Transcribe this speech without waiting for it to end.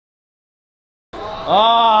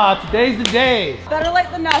Ah, today's the day. Better late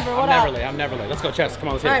than never. What up? I'm never late. Let's go, Chess. Come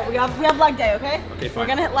on, let's hit it. All right, we have leg day, okay? Okay, fine. We're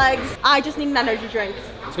gonna hit legs. I just need an energy drink.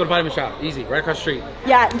 Let's go to Vitamin Shop. Easy, right across the street.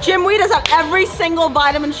 Yeah, Jim Weed is at every single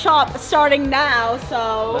Vitamin Shop starting now,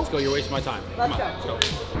 so. Let's go, you're wasting my time. Let's go. Let's go.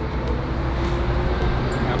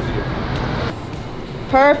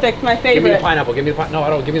 Perfect, my favorite. Give me the pineapple, give me the pineapple. No, I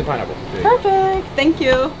don't, give me the pineapple. Perfect, thank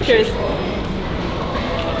you. Cheers.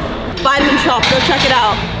 Vitamin Shop, go check it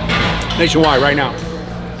out. Nationwide, right now.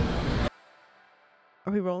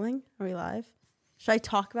 Are we rolling? Are we live? Should I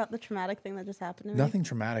talk about the traumatic thing that just happened to me? Nothing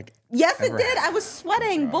traumatic. Yes, it did. I was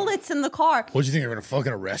sweating bullets in the car. What, do you think they're gonna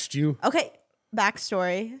fucking arrest you? Okay,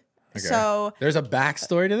 backstory. Okay. So there's a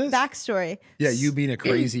backstory to this? Backstory. Yeah, you being a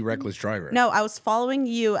crazy, reckless driver. No, I was following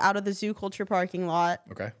you out of the Zoo Culture parking lot.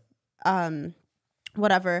 Okay.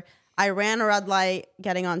 Whatever. I ran a red light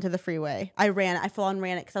getting onto the freeway. I full on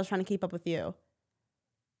ran it because I was trying to keep up with you.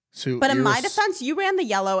 So but in my defense, you ran the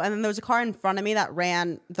yellow, and then there was a car in front of me that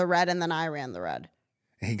ran the red, and then I ran the red.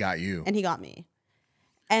 And he got you. And he got me.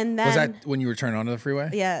 And then was that when you were turning onto the freeway?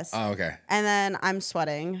 Yes. Oh, okay. And then I'm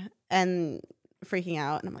sweating and freaking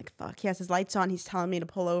out, and I'm like, fuck, he has his lights on. He's telling me to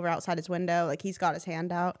pull over outside his window. Like, he's got his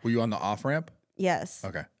hand out. Were you on the off ramp? Yes.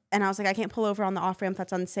 Okay. And I was like, I can't pull over on the off ramp.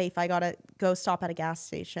 That's unsafe. I gotta go stop at a gas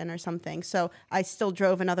station or something. So I still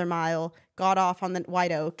drove another mile, got off on the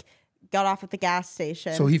White Oak, got off at the gas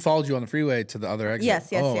station. So he followed you on the freeway to the other exit? Yes,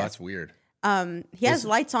 yes, oh, yes. that's weird. He has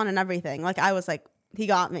lights on and everything. Like, I was like, he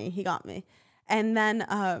got me. He got me. And then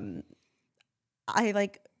I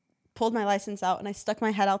like pulled my license out and I stuck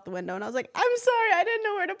my head out the window and I was like, I'm sorry, I didn't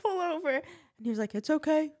know where to pull over. And he was like, it's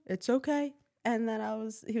okay. It's okay. And then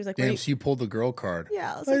he was like, damn, so you pulled the girl card.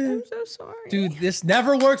 Yeah, I was like, I'm so sorry. Dude, this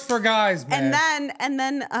never works for guys, man. And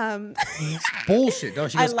then it's bullshit. No,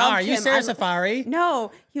 she goes, are you Sarah Safari?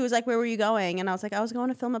 No, he was like, where were you going? And I was like, I was going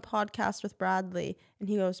to film a podcast with Bradley. And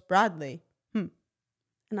he goes, Bradley? And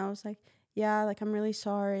I was like, yeah, like, I'm really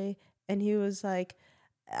sorry. And he was like,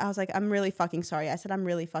 I was like, I'm really fucking sorry. I said, I'm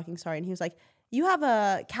really fucking sorry. And he was like, you have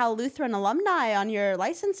a Cal Lutheran alumni on your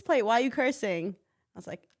license plate. Why are you cursing? I was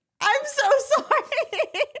like, I'm so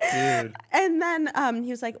sorry. Dude. And then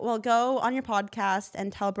he was like, well, go on your podcast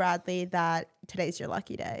and tell Bradley that today's your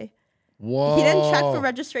lucky day. Whoa. He didn't check for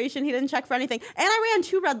registration. He didn't check for anything. And I ran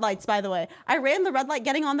 2 red lights, by the way. I ran the red light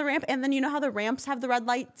getting on the ramp, and then you know how the ramps have the red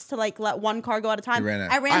lights to like let one car go at a time?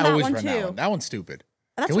 I ran that one too. That one's stupid.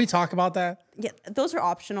 Can we talk about that? Yeah, those are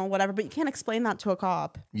optional, whatever, but you can't explain that to a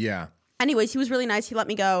cop. Yeah. Anyways, he was really nice. He let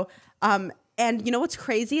me go. And you know what's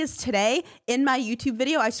crazy is today in my YouTube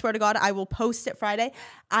video, I swear to God, I will post it Friday.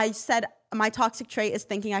 I said my toxic trait is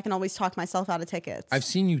thinking I can always talk myself out of tickets. I've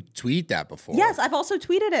seen you tweet that before. Yes, I've also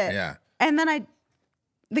tweeted it. Yeah. And then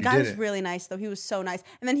the guy was really nice though. He was so nice.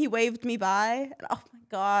 And then he waved me by. And oh my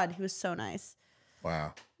God, he was so nice.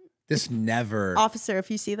 Wow. This never. Officer,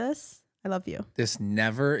 if you see this, I love you. This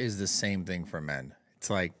never is the same thing for men.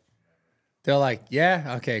 It's like, they're like,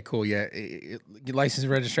 yeah, okay, cool, yeah. License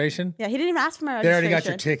and registration? Yeah, he didn't even ask for my registration. They already got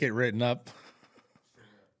your ticket written up.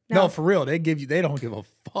 No, for real, they don't give a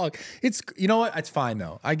fuck. It's, you know what? It's fine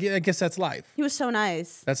though. I guess that's life. He was so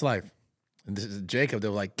nice. That's life. And this is Jacob. They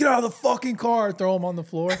were like, get out of the fucking car, throw him on the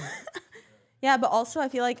floor. Yeah, but also I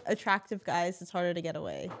feel like attractive guys, it's harder to get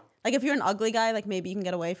away. Like if you're an ugly guy, like maybe you can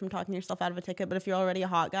get away from talking yourself out of a ticket. But if you're already a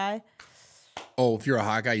hot guy. Oh, if you're a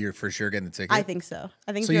hot guy, you're for sure getting the ticket? I think so.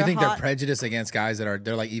 I think so. You think they're prejudiced against guys that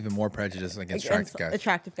they're like even more prejudiced against attractive guys?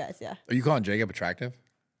 Attractive guys, yeah. Are you calling Jacob attractive?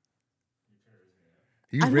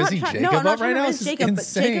 Are you rizzing Jacob up right now? This is insane. But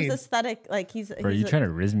Jacob's aesthetic, like he's. Bro, are you trying to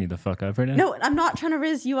rizz me the fuck up right now? No, I'm not trying to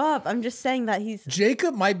rizz you up. I'm just saying that he's.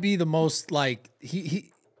 Jacob might be the most like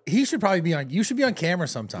he should probably be on. You should be on camera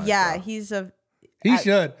sometime. Yeah, bro. he's a. He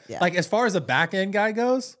should. Yeah. Like as far as the back end guy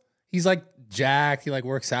goes, he's like jacked. He like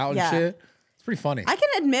works out and shit. It's pretty funny. I can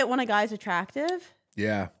admit when a guy's attractive.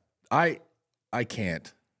 Yeah, I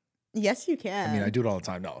can't. Yes, you can. I mean, I do it all the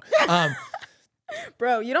time. No.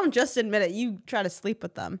 Bro, you don't just admit it. You try to sleep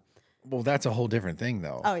with them. Well, that's a whole different thing,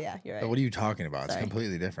 though. Oh, yeah, you're right. What are you talking about? Sorry. It's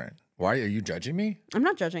completely different. Why are you judging me? I'm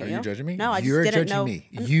not judging you. Are you judging me? No, I just didn't know.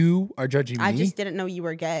 You are judging me? I just didn't know you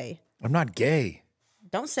were gay. I'm not gay.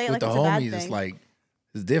 Don't say it like it's a bad thing. It's like,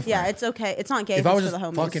 it's different. Yeah, it's okay. It's not gay if I was just the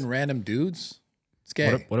homies. fucking random dudes, it's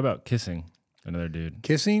gay. What about kissing another dude?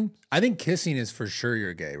 Kissing? I think kissing is for sure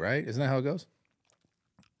you're gay, right? Isn't that how it goes?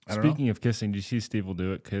 Speaking of kissing, do you see Steve will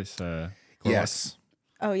do it? Kiss yes.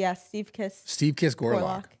 Oh, yeah, Steve kissed. Steve kissed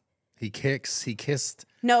gorlock. He kissed.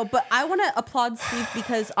 No, but I want to applaud Steve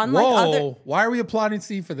because unlike why are we applauding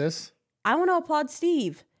Steve for this? I want to applaud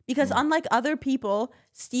Steve because unlike other people,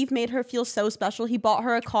 Steve made her feel so special. He bought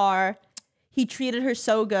her a car. He treated her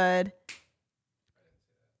so good.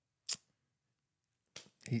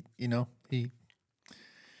 he, you know, he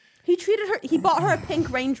treated her. He bought her a pink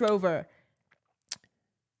Range Rover.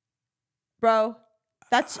 Bro,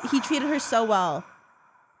 he treated her so well.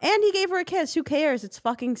 And he gave her a kiss. Who cares? It's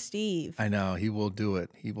fucking Steve. I know. He will do it.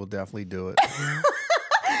 He will definitely do it.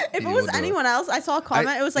 If it was anyone else, I saw a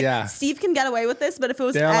comment. It was like, Steve can get away with this, but if it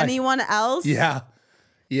was anyone else. Yeah.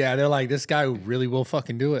 Yeah. They're like, this guy really will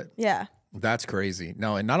fucking do it. Yeah. That's crazy.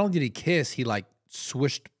 No, and not only did he kiss, he like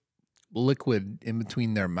swished liquid in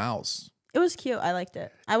between their mouths. It was cute. I liked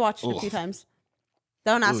it. I watched it a few times.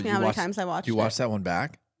 Don't ask me how many times I watched it. You watched that one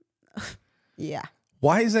back? Yeah.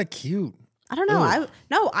 Why is that cute? I don't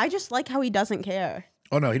know. I just like how he doesn't care.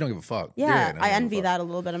 Oh no, he don't give a fuck. Yeah, I envy that a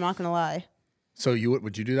little bit. I'm not gonna lie. So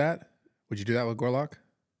would you do that? Would you do that with Gorlock?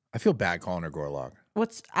 I feel bad calling her Gorlock.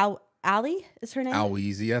 What's Allie? Is her name?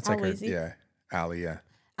 Alweezy. That's like her. Yeah, Allie. Yeah.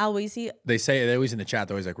 Alweezy. They always in the chat.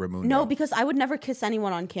 They're always like Ramundo. No, because I would never kiss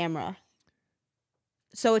anyone on camera.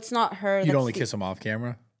 So it's not her. You'd only kiss them off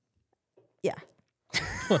camera. Yeah.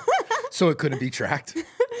 So it couldn't be tracked.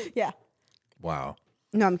 Yeah. Wow.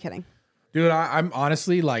 No, I'm kidding. Dude, I'm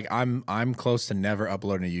honestly like I'm close to never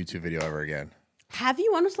uploading a YouTube video ever again. Have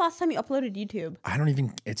you? When was the last time you uploaded YouTube? I don't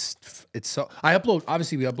even. It's so. I upload.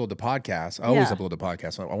 Obviously, we upload the podcast. I always upload the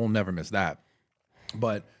podcast. So I will never miss that.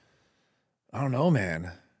 But I don't know,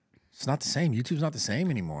 man. It's not the same. YouTube's not the same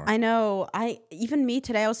anymore. I know. Even me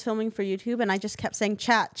today, I was filming for YouTube, and I just kept saying,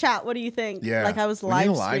 "Chat, what do you think?" Yeah, like I was we need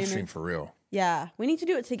a live stream for real. Yeah, we need to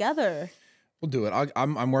do it together. We'll do it.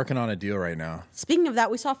 I'm working on a deal right now. Speaking of that,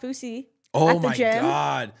 we saw Fousey. Oh at the my gym.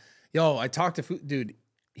 god, yo! I talked to dude.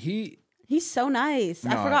 He's so nice.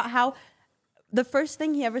 No, I forgot how. The first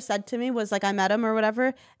thing he ever said to me was like, I met him or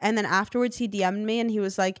whatever, and then afterwards he DM'd me and he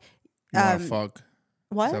was like, fuck.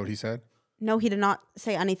 What? Is that what he said? No, he did not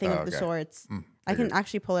say anything of the sorts. I can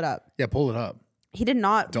actually pull it up. Yeah, pull it up. He did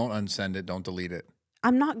not. Don't unsend it. Don't delete it.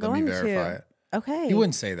 I'm not going Let me verify it. Okay. He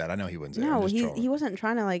wouldn't say that. I know he wouldn't say that. No, he wasn't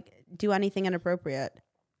trying to like do anything inappropriate.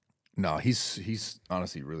 No, he's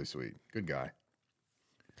honestly really sweet. Good guy.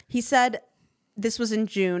 He said, this was in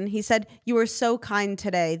June. He said, "You were so kind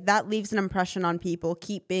today. That leaves an impression on people.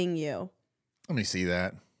 Keep being you." Let me see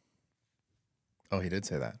that. Oh, he did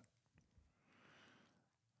say that.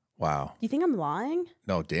 Wow. You think I'm lying?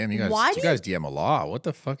 No, damn, you guys DM a lot. What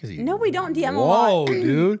the fuck is he? No, we don't DM a lot. Whoa,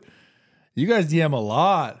 dude. You guys DM a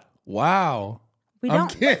lot. Wow. We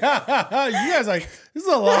don't. You guys like, this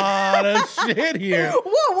is a lot of shit here.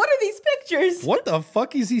 Whoa, what are these pictures? What the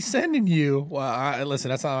fuck is he sending you? Well, listen,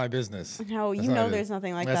 that's not my business. No, you know there's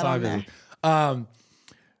nothing like that on there.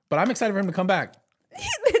 But I'm excited for him to come back.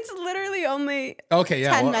 It's literally only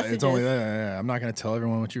 10 messages. It's only I'm not going to tell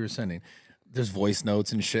everyone what you were sending. There's voice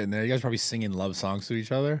notes and shit in there. You guys probably singing love songs to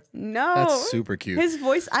each other. No. That's super cute. His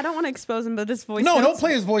voice, I don't want to expose him, but his voice No, don't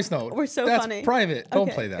play his voice note. We're so That's funny. That's private. Don't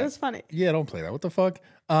okay, play that. It was funny. Yeah, don't play that. What the fuck?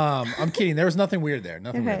 I'm kidding. There was nothing weird there.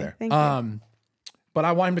 Nothing weird there. Thank you. But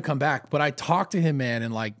I want him to come back. But I talked to him, man,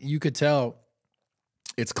 and like you could tell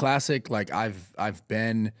it's classic. Like I've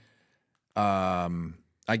been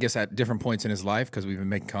I guess at different points in his life because we've been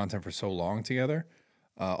making content for so long together,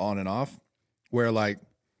 on and off, where like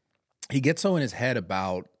he gets so in his head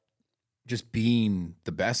about just being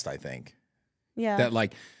the best, I think. Yeah. That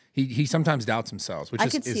like he sometimes doubts himself, which I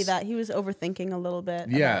could see that. He was overthinking a little bit.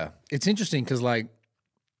 Yeah. It's interesting because like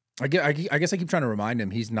I guess I keep trying to remind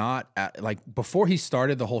him he's not at, like before he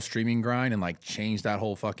started the whole streaming grind and like changed that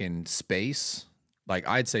whole fucking space, like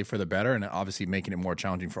I'd say for the better, and obviously making it more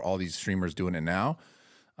challenging for all these streamers doing it now.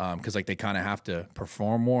 Because like they kind of have to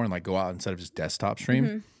perform more and like go out instead of just desktop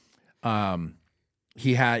stream.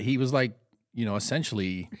 He was like, you know,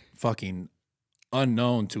 essentially fucking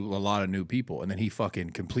unknown to a lot of new people, and then he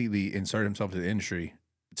fucking completely inserted himself into the industry,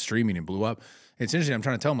 streaming, and blew up. It's interesting. I'm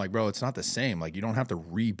trying to tell him like, bro, it's not the same. Like you don't have to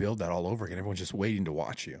rebuild that all over again. Everyone's just waiting to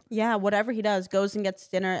watch you. Yeah, whatever he does, goes and gets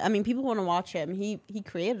dinner. I mean, people want to watch him. He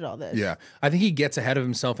created all this. Yeah, I think he gets ahead of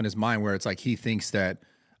himself in his mind, where it's like he thinks that.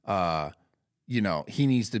 You know, he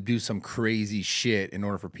needs to do some crazy shit in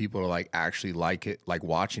order for people to like actually like it, like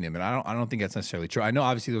watching him. And I don't think that's necessarily true. I know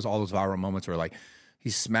obviously there's all those viral moments where like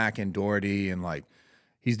he's smacking Doherty and like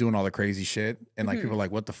he's doing all the crazy shit and like people are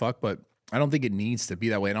like, what the fuck? But I don't think it needs to be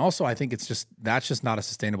that way. And also I think that's just not a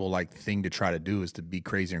sustainable like thing to try to do, is to be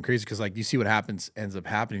crazier and crazy. Cause like you see what ends up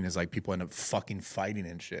happening is like people end up fucking fighting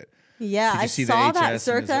and shit. Yeah, I saw that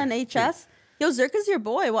Zherka and HS. Yo, Zherka's your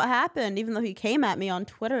boy. What happened? Even though he came at me on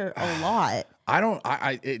Twitter a lot.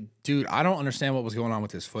 Dude, I don't understand what was going on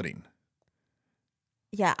with his footing.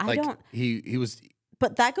 Yeah, I don't. He was.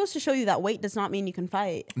 But that goes to show you that weight does not mean you can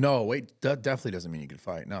fight. No, weight definitely doesn't mean you can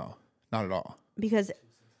fight. No, not at all. Because.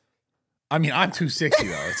 I mean, I'm 260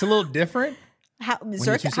 though. It's a little different. How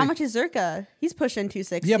much is Zherka? He's pushing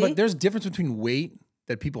 260. Yeah, but there's difference between weight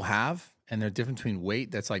that people have and there's difference between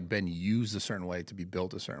weight that's like been used a certain way to be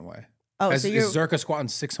built a certain way. Oh, is Zherka squatting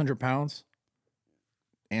 600 pounds?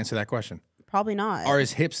 Answer that question. Probably not. Are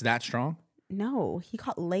his hips that strong? No, he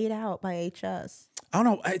got laid out by HS. I don't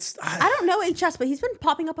know. I don't know HS, but he's been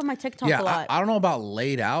popping up on my TikTok a lot. I don't know about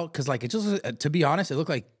laid out because, like, it just to be honest, it looked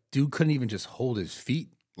like dude couldn't even just hold his feet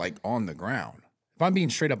like on the ground. If I'm being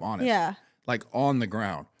straight up honest, yeah, like on the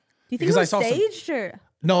ground. Do you think it was staged or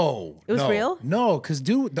no? It was real. No, because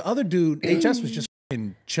the other dude, HS was just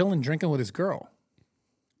chilling, drinking with his girl.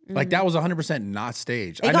 Like that was 100% not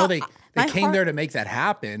staged. I know they came there to make that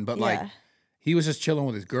happen, but like. He was just chilling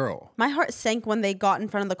with his girl. My heart sank when they got in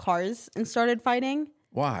front of the cars and started fighting.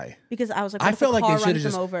 Why? Because I was like, I felt like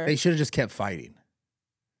they should have just kept fighting.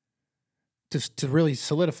 Just to really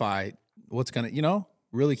solidify what's gonna,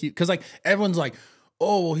 really keep. Because like everyone's like,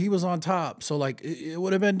 oh, well, he was on top, so like it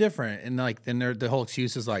would have been different. And like then the whole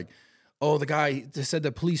excuse is like, oh, the guy just said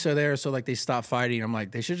the police are there, so like they stopped fighting. I'm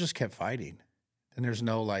like, they should have just kept fighting. And there's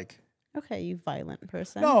no like. Okay, you violent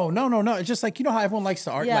person. No. It's just like how everyone likes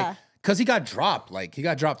to argue. Yeah. Like, because he got dropped. Like, he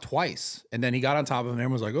got dropped twice. And then he got on top of him and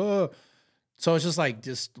everyone was like, oh. So it's just like,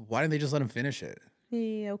 why didn't they just let him finish it?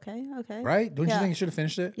 Yeah, okay. Right? Don't you think he should have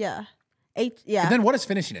finished it? Yeah. Yeah. And then what is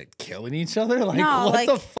finishing it? Killing each other? Like, no, what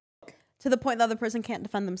the fuck? To the point the other person can't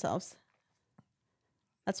defend themselves.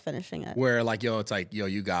 That's finishing it. Where, like, it's like,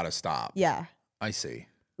 you gotta stop. Yeah. I see.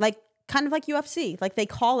 Like, kind of like UFC. Like, they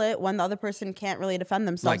call it when the other person can't really defend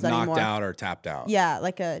themselves anymore. Like, knocked out or tapped out. Yeah,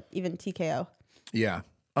 like even TKO. Yeah.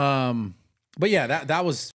 But yeah, that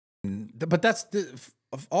was, but that's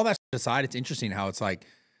all that aside. It's interesting how it's like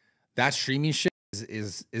that streaming shit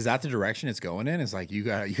is that the direction it's going in? It's like you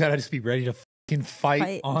gotta just be ready to fucking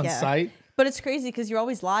fight on site. But it's crazy because you're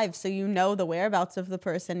always live, so you know the whereabouts of the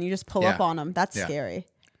person. You just pull up on them. That's scary.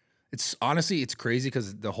 It's honestly crazy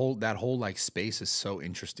because that whole like space is so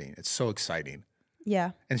interesting. It's so exciting.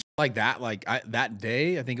 Yeah, and like that, like that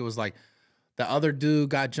day, I think it was like. The other dude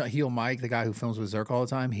got Heel Mike, the guy who films with Zherka all the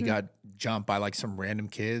time. He got jumped by like some random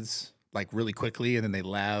kids, like really quickly, and then they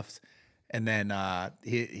left. And then that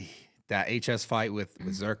HS fight with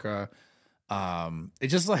Zherka, it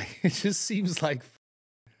just seems like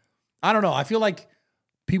I don't know. I feel like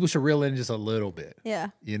people should reel in just a little bit. Yeah,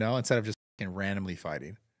 instead of just randomly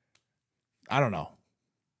fighting. I don't know.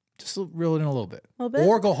 Just reel it in a little bit,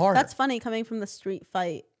 or go harder. That's funny coming from the street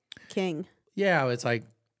fight king. Yeah, it's like.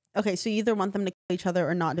 Okay, so you either want them to kill each other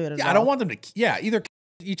or not do it at all. I don't want them to. Yeah, either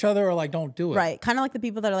kill each other or like don't do it. Right, kind of like the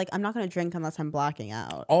people that are like, I'm not going to drink unless I'm blacking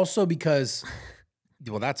out. Also because,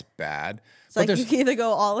 well, that's bad. It's like you can either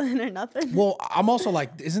go all in or nothing. Well, I'm also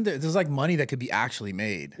like, there's like money that could be actually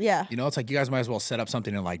made. Yeah. It's like you guys might as well set up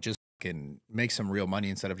something and like just can make some real money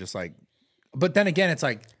instead of just like. But then again, it's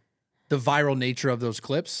like the viral nature of those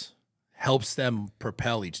clips helps them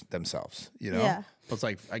propel themselves. Yeah. It's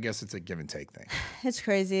like, I guess it's a give and take thing. It's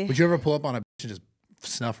crazy. Would you ever pull up on a bitch and just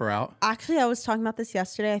snuff her out? Actually, I was talking about this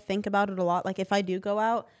yesterday. I think about it a lot. Like, if I do go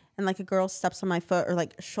out and like a girl steps on my foot or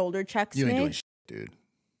like shoulder checks me. You ain't doing shit, dude.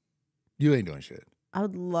 You ain't doing shit. I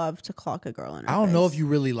would love to clock a girl in her I don't face. know if you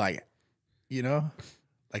really like,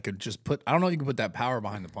 like could just put, I don't know if you can put that power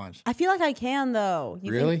behind the punch. I feel like I can though.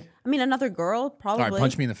 Really? I mean, another girl, probably. All right,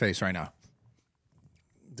 punch me in the face right now.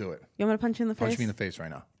 Do it. You want me to punch you in the face? Punch me in the face right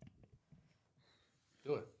now.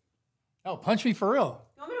 Do it. No, punch me for real.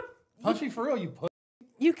 You want me to punch me for real, you pussy.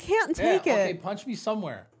 You can't take it. Okay, punch me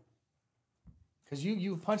somewhere. Because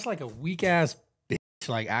you punch like a weak ass bitch,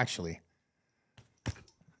 like actually.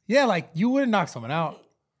 Yeah, like you wouldn't knock someone out.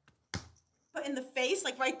 But in the face,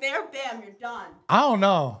 like right there, bam, you're done. I don't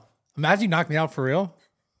know. Imagine you knock me out for real.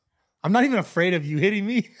 I'm not even afraid of you hitting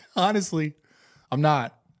me. Honestly, I'm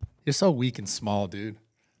not. You're so weak and small, dude.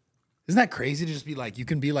 Isn't that crazy to just be like, you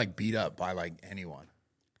can be like beat up by like anyone?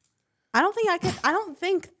 I don't think I could. I don't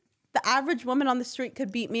think the average woman on the street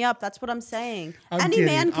could beat me up. That's what I'm saying. Any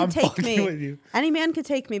man could take me. Any man could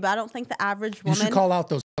take me, but I don't think the average woman. You should call out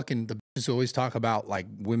those fucking the bitches who always talk about like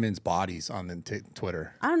women's bodies on the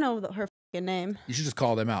Twitter. I don't know her fucking name. You should just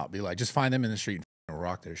call them out. Be like, just find them in the street and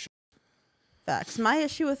rock their shit. Facts. My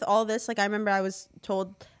issue with all this, like I remember I was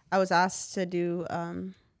asked to do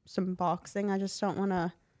some boxing. I just don't want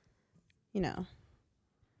to, You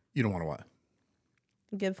don't want to what?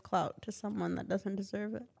 Give clout to someone that doesn't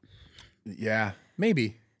deserve it. Yeah,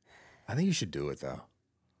 maybe. I think you should do it though.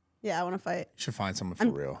 Yeah, I want to fight. You should find someone for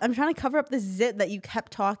real. I'm trying to cover up the zit that you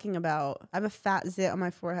kept talking about. I have a fat zit on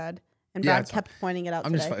my forehead, and Brad kept pointing it out. I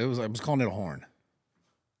was calling it a horn.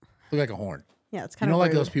 Look like a horn. Yeah, it's kind of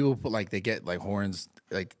like those people put like they get like horns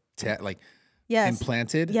like Yes.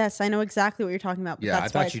 Implanted? Yes, I know exactly what you're talking about. But Yeah, I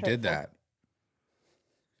that's why thought it's you did hurtful. that.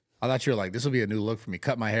 I thought you were like, this will be a new look for me.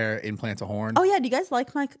 Cut my hair, implant a horn. Oh yeah, do you guys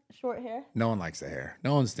like my short hair? No one likes the hair.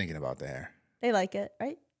 No one's thinking about the hair. They like it,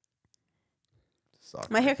 right? Sucks.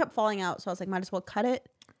 My hair kept falling out, so I was like, might as well cut it.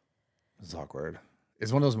 It's awkward.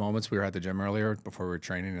 It's one of those moments we were at the gym earlier before we were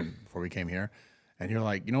training and before we came here. And you're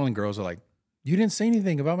like, you know, when girls are like, you didn't say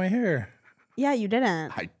anything about my hair. Yeah, you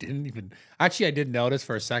didn't. I didn't even. Actually, I did notice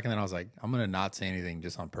for a second, and I was like, I'm going to not say anything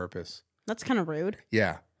just on purpose. That's kind of rude.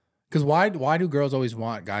 Yeah. Because why do girls always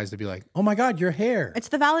want guys to be like, oh my God, your hair? It's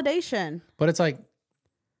the validation. But it's like,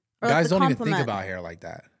 Or guys like the don't even compliment. think about hair like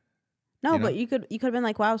that. No, you know? but you could have been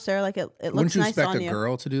like, wow, Sarah, like it Wouldn't looks you nice expect on a you.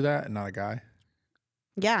 girl to do that and not a guy?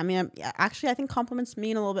 Yeah, I mean, actually, I think compliments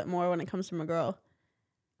mean a little bit more when it comes from a girl.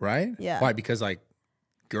 Right? Yeah. Why? Because like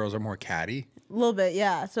girls are more catty. A little bit,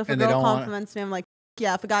 yeah. So if a And they girl don't wanna- compliments me, I'm like,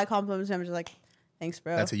 yeah. If a guy compliments me, I'm just like, thanks,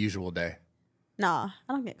 bro. That's a usual day. Nah,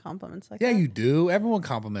 I don't get compliments like Yeah, that. you do. Everyone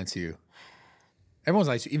compliments you. Everyone's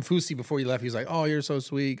like, in Fousey before you left, he was like, oh, you're so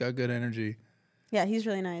sweet, got good energy. Yeah, he's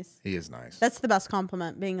really nice. He is nice. That's the best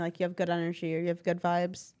compliment, being like you have good energy or you have good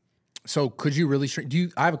vibes. So could you really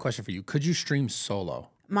stream? I have a question for you. Could you stream solo?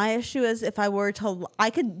 My issue is if I were to, I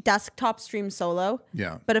could desktop stream solo,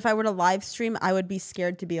 Yeah. but if I were to live stream, I would be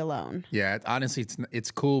scared to be alone. Yeah, honestly,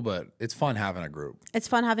 it's cool, but it's fun having a group. It's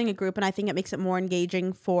fun having a group, and I think it makes it more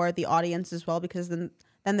engaging for the audience as well, because then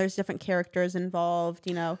there's different characters involved,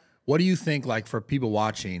 you know. What do you think, like, for people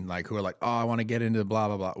watching, like, who are like, oh, I want to get into blah,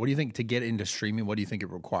 blah, blah. What do you think to get into streaming? What do you think it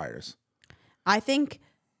requires? I think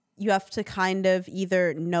you have to kind of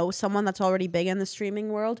either know someone that's already big in the streaming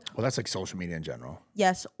world. Well, that's like social media in general.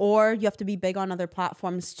 Yes, or you have to be big on other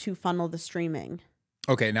platforms to funnel the streaming.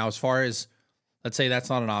 Okay, now as far as, let's say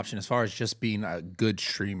that's not an option. As far as just being a good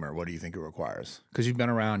streamer, what do you think it requires? Because you've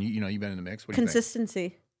been around, you know, you've been in the mix. What do you think?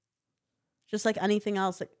 Consistency. Just like anything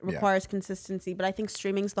else, it requires consistency. But I think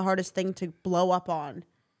streaming's the hardest thing to blow up on.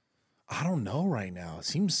 I don't know right now. It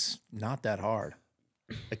seems not that hard.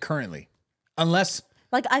 Like currently. Unless...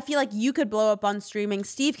 Like, I feel like you could blow up on streaming.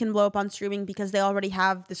 Steve can blow up on streaming because they already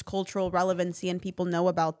have this cultural relevancy and people know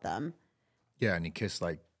about them. Yeah, and he kissed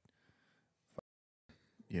like,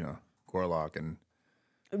 you know, Gorlock and...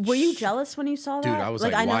 Were you jealous when you saw that? Dude, I was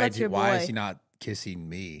like, I know why, that's your why boy. is he not kissing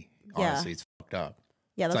me? Yeah. Honestly, it's fucked up.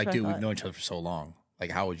 Yeah, It's that's like, what I dude, we've thought. known each other for so long.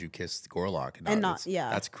 Like, how would you kiss Gorlock? And not, it's- yeah.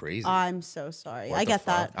 That's crazy. I'm so sorry. What I the get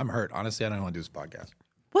fuck? that. I'm hurt. Honestly, I don't want to do this podcast.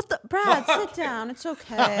 What the? Brad, sit down. It's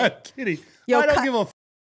okay. I'm kidding. Yo, I don't cut- give a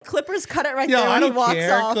Clippers cut it right Yo, there when I he don't walks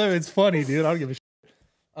care. off. It's funny, dude. I don't give a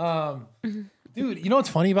shit. Dude, you know what's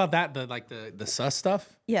funny about that? The sus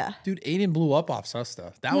stuff? Yeah. Dude, Aiden blew up off sus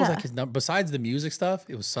stuff. That was Yeah. like his number. Besides the music stuff,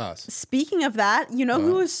 it was sus. Speaking of that, you know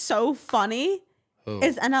who is so funny? Who?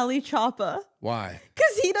 Is NLE Choppa. Why?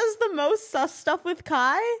 Because he does the most sus stuff with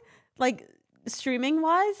Kai, like streaming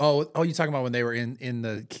wise. Oh, you talking about when they were in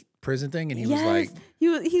the prison thing and he was like,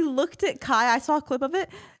 he looked at Kai. I saw a clip of it.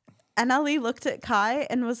 NLE looked at Kai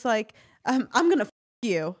and was like, I'm gonna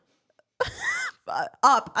you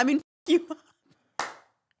up. I mean, you.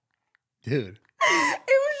 dude. It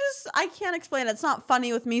was just, I can't explain it. It's not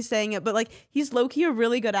funny with me saying it, but like he's low-key a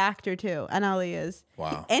really good actor too. NLE is.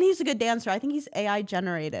 Wow. And he's a good dancer. I think he's AI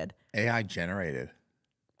generated. AI generated.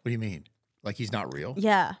 What do you mean? Like he's not real?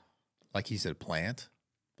 Yeah, Like he's a plant?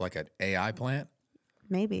 Like an AI plant?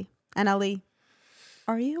 maybe. NLE.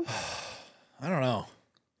 Are you? I don't know.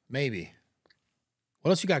 Maybe. What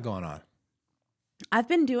else you got going on? I've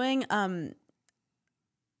been doing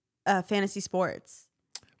fantasy sports.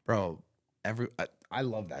 Bro, I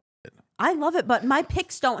love that shit. I love it, but my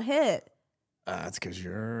picks don't hit. That's because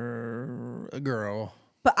you're a girl.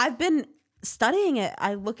 But I've been studying it.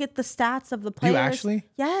 I look at the stats of the players. You actually?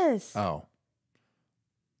 Yes. Oh.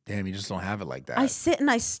 Damn, you just don't have it like that. I sit and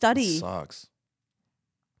I study. Sucks.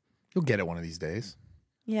 You'll get it one of these days.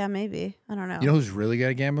 Yeah, maybe. I don't know. You know who's really good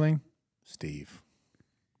at gambling? Steve.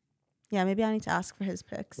 Yeah, maybe I need to ask for his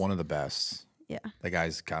picks. One of the best. Yeah. That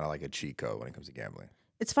guy's kind of like a cheat code when it comes to gambling.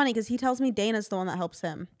 It's funny because he tells me Dana's the one that helps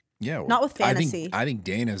him. Yeah. Well, Not with fantasy. I think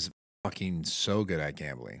Dana's fucking so good at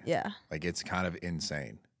gambling. Yeah. Like it's kind of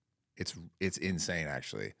insane. It's insane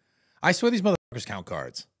actually. I swear these motherfuckers count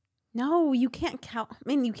cards. No, you can't count. I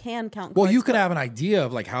mean, you can count. Well, cards, you could but- have an idea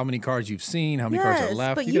of like how many cards you've seen, how many cards are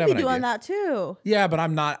left. but you you could be have an doing idea. that too. Yeah, but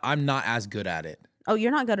I'm not as good at it. Oh,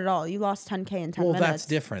 you're not good at all. You lost 10K in 10 Well, minutes. that's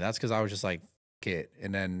different. That's because I was just like, F it.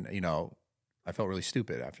 And then, you know, I felt really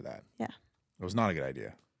stupid after that. Yeah. It was not a good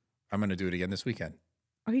idea. I'm going to do it again this weekend.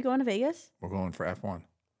 Are you going to Vegas? We're going for F1.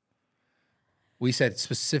 We said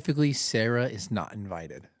specifically Sara is not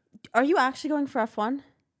invited. Are you actually going for F1?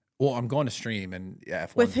 Well, I'm going to stream and yeah,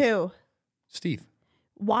 F1. With who? Steve.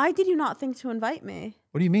 Why did you not think to invite me?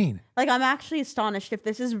 What do you mean? Like, I'm actually astonished. If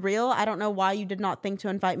this is real, I don't know why you did not think to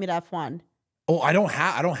invite me to F1. Oh, I don't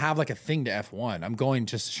have like a thing to F1. I'm going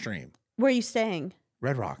just to stream. Where are you staying?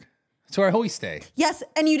 Red Rock. That's where I always stay. Yes,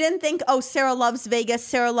 and you didn't think, oh, Sarah loves Vegas,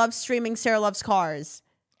 Sarah loves streaming, Sarah loves cars.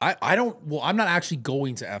 I don't, well, I'm not actually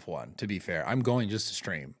going to F1, to be fair. I'm going just to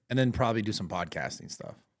stream and then probably do some podcasting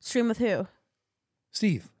stuff. Stream with who?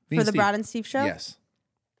 Steve. For the Brad and Steve show? Yes.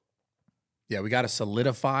 Yeah, we got to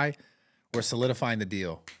solidify. We're solidifying the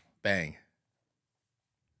deal. Bang.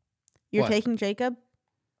 You're What? taking Jacob?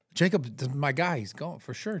 Jacob, my guy, he's going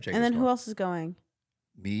for sure. Jacob's And then going. who else is going?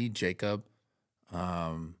 Me, Jacob. We're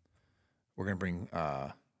gonna bring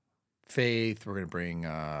Faith. We're gonna bring who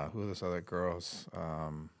are those other girls?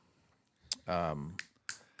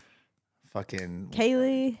 Fucking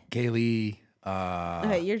Kaylee. Kaylee.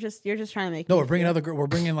 Okay, you're just trying to make No, me we're bringing feel- other girls. We're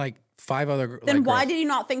bringing like 5 other girls. Then why did you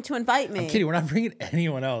not think to invite me? I'm kidding. We're not bringing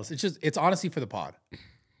anyone else. It's honestly for the pod.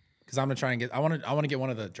 Because I'm gonna try and get. I want to get one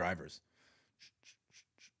of the drivers.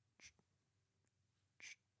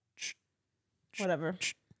 Whatever.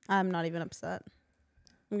 I'm not even upset.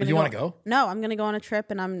 But you want to go? No, I'm gonna go on a trip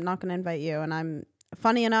and I'm not gonna invite you. And I'm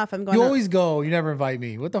funny enough, I'm going. You always go. You never invite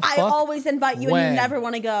me. What the fuck? I always invite you, and When? you never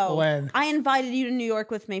want to go. When? I invited you to New York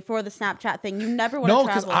with me for the Snapchat thing. You never want No, to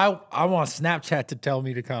because travel. I want Snapchat to tell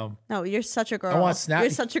me to come. No, you're such a girl. I want Snap. You're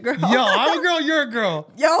such a girl. Yo, I'm a girl. You're a girl.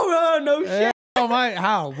 Yo, no shit. Oh my,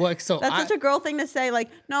 how? What? So That's such a girl thing to say. Like,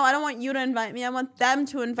 no, I don't want you to invite me. I want them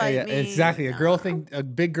to invite yeah, me. exactly. A girl No. thing. A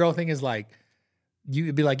big girl thing is like,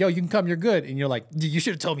 you'd be like, yo, you can come. You're good, and you're like, you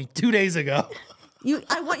should have told me 2 days ago.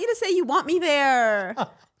 I want you to say you want me there.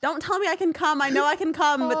 Don't tell me I can come. I know I can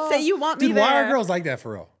come, but say you want me Dude, there. why are girls like that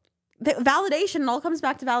for real? The validation. It all comes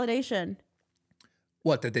back to validation.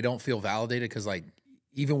 What, that they don't feel validated? Because like,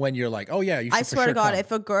 even when you're like, oh yeah, you should I for swear sure to God, come.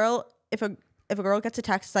 if a girl gets a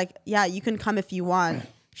text like, yeah, you can come if you want,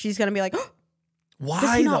 she's gonna be like, oh, Why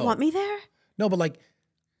does he not though? want me there? No, but like,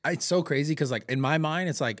 it's so crazy because like in my mind,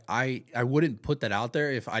 it's like I wouldn't put that out there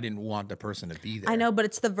if I didn't want the person to be there. I know, but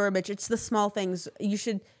it's the verbiage. It's the small things. You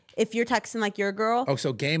should, if you're texting like your girl. Oh,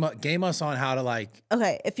 so game us on how to like.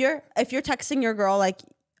 Okay, if you're texting your girl like,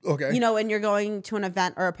 Okay. you know, and you're going to an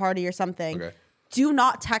event or a party or something, Okay. do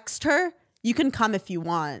not text her. You can come if you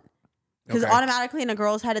want. Because Okay. automatically in a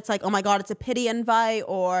girl's head, it's like, oh my God, it's a pity invite,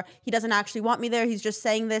 or he doesn't actually want me there. He's just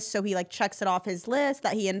saying this so he like checks it off his list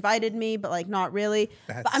that he invited me, but like not really.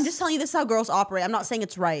 But I'm just telling you, this is how girls operate. I'm not saying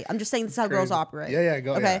it's right. I'm just saying this is how girls Crazy. operate. Yeah,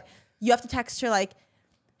 go. Okay. Yeah. You have to text her like,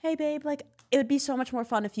 hey babe, like it would be so much more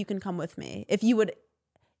fun if you can come with me. It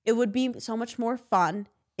would be so much more fun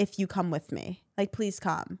if you come with me. Like, please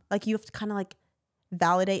come. Like you have to kind of like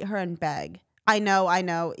validate her and beg. I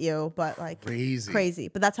know you, but like crazy.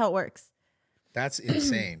 But that's how it works. That's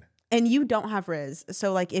insane. And you don't have Riz.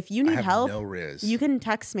 So like if you need I have help, no Riz. you can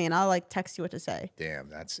text me and I'll like text you what to say. Damn,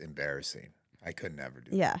 that's embarrassing. I could never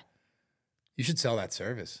do. Yeah. That. You should sell that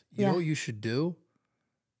service. You Yeah. know what you should do?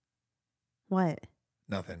 What?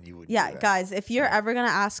 Nothing. You would. Yeah, do that. guys, if you're ever gonna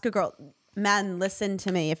ask a girl, men, listen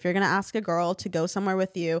to me. If you're gonna ask a girl to go somewhere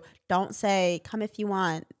with you, don't say, come if you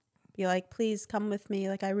want. Be like, please come with me.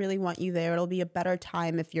 Like, I really want you there. It'll be a better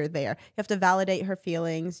time if you're there. You have to validate her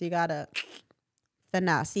feelings. You gotta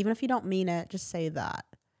finesse. Even if you don't mean it, just say that.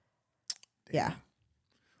 Damn. Yeah.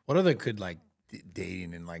 What other good like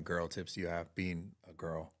dating and like girl tips do you have being a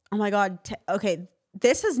girl? Oh my God. Okay.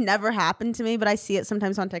 This has never happened to me, but I see it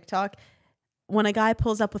sometimes on TikTok. When a guy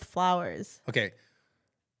pulls up with flowers. Okay.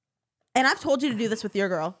 And I've told you to do this with your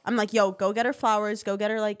girl. I'm like, yo, go get her flowers. Go get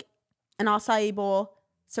her like an acai bowl.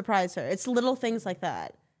 Surprise her. It's little things like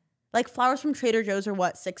that. Like flowers from Trader Joe's are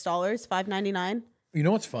what, $6, $5.99? You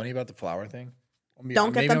know what's funny about the flower thing? I mean,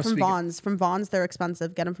 Don't get maybe them I'm from speaking- Vons. From Vons, they're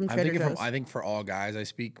expensive. Get them from Trader Joe's. I think for all guys I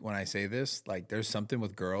speak when I say this, like there's something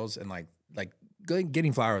with girls and like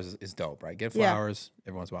getting flowers is dope, right? Get Yeah. flowers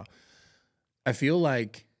every once in a while. I feel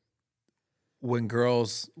like when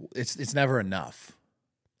girls, it's never enough.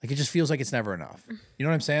 Like it just feels like it's never enough. You know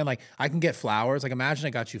what I'm saying? Like I can get flowers. Like imagine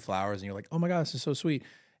I got you flowers and you're like, oh my God, this is so sweet.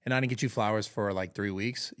 And I didn't get you flowers for like 3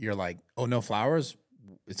 weeks. You're like, oh no flowers,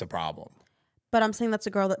 it's a problem. But I'm saying that's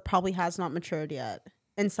a girl that probably has not matured yet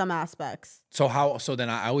in some aspects. So then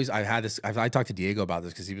I had this, I talked to Diego about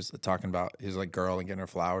this because he was talking about his like girl and getting her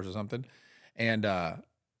flowers or something. And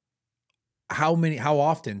how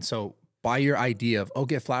often, so by your idea of, oh,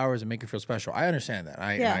 get flowers and make her feel special. I understand that.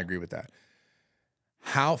 And I agree with that.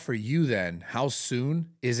 How for you then, how soon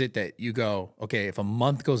is it that you go, okay, if a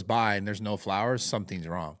month goes by and there's no flowers, something's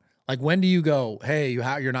wrong. Like when do you go, hey,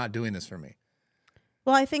 you're not doing this for me?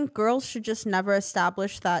 Well, I think girls should just never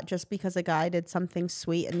establish that just because a guy did something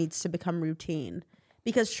sweet, it needs to become routine.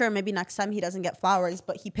 Because sure, maybe next time he doesn't get flowers,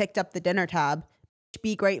 but he picked up the dinner tab.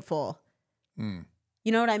 Be grateful. Mm.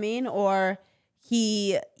 You know what I mean? Or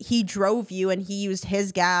he drove you and he used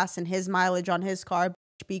his gas and his mileage on his car.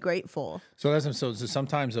 Be grateful. So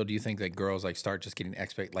sometimes though, do you think that girls like start just getting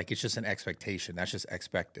like it's just an expectation? That's just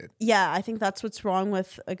expected. Yeah, I think that's what's wrong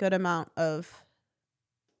with a good amount of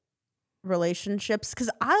relationships.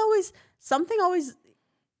 Because something always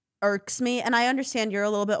irks me, and I understand you're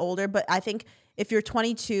a little bit older, but I think if you're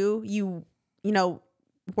 22, you know,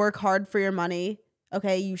 work hard for your money.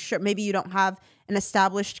 Okay, maybe you don't have an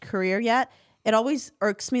established career yet. It always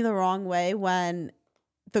irks me the wrong way when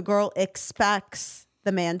the girl expects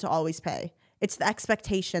the man to always pay. It's the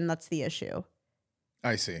expectation that's the issue.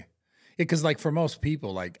 I see. Because like for most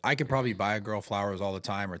people, like I could probably buy a girl flowers all the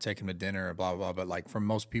time or take them to dinner or blah, blah, blah. But like for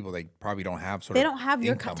most people, they probably don't have they don't have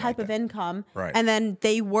your type of income. Right. And then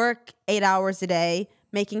they work 8 hours a day,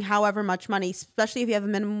 making however much money, especially if you have a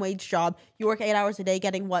minimum wage job. You work 8 hours a day,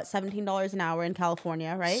 getting what, $17 an hour in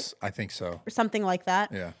California, right? I think so. Or something like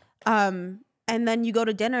that. Yeah. And then you go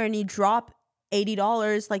to dinner and you drop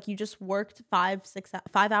 $80, like you just worked 5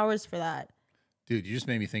 hours for that. Dude, you just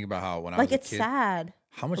made me think about how when I was like a it's kid, sad.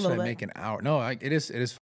 how much did I make an hour? No, it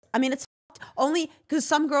is. I mean, it's only because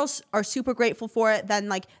some girls are super grateful for it. Then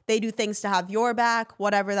like they do things to have your back,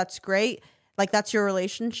 whatever. That's great. Like that's your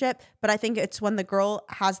relationship. But I think it's when the girl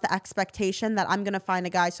has the expectation that I'm going to find a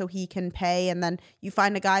guy so he can pay. And then you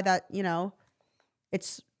find a guy that, you know,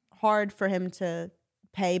 it's hard for him to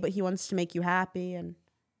pay, but he wants to make you happy. And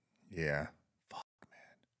yeah. Fuck, man.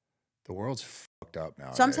 The world's fucked up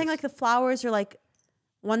now. so I'm saying like the flowers are like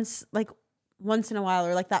once in a while,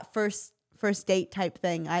 or like that first date type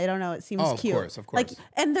thing. I don't know. It seems cute. Of course. Like,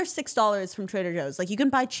 and they're $6 from Trader Joe's. Like you can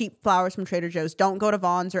buy cheap flowers from Trader Joe's. Don't go to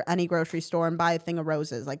Vaughn's or any grocery store and buy a thing of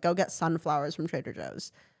roses. Like go get sunflowers from Trader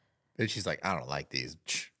Joe's. And she's like, I don't like these.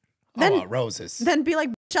 Then, I want roses. Then be like,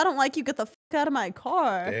 I don't like you. Get the fuck out of my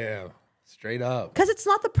car. Damn. Straight up. Because it's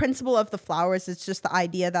not the principle of the flowers. It's just the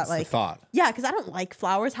idea that It's like the thought. Yeah, because I don't like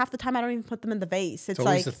flowers. Half the time I don't even put them in the vase. It's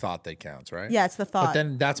always like the thought that counts, right? Yeah, it's the thought. But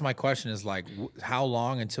then that's my question is like, how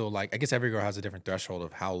long until like, I guess every girl has a different threshold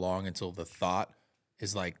of how long until the thought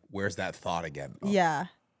is like, where's that thought again? Yeah.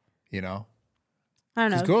 You know? I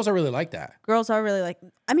don't know. Because girls are really like that. Girls are really like,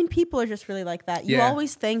 I mean, people are just really like that. You Yeah.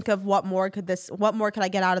 always think of what more could I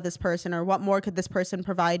get out of this person, or what more could this person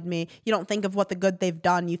provide me? You don't think of what the good they've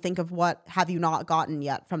done. You think of what have you not gotten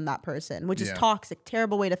yet from that person, which is toxic,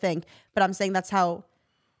 terrible way to think. But I'm saying that's how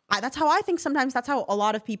I think sometimes. That's how a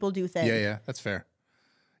lot of people do things. Yeah, that's fair.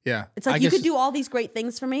 Yeah. It's like you could do all these great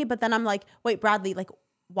things for me, but then I'm like, wait, Bradley, like,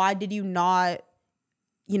 why did you not,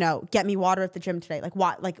 you know, get me water at the gym today? Like,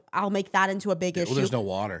 why? Like, I'll make that into a big issue. Well, there's no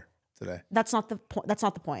water today. That's not the point. That's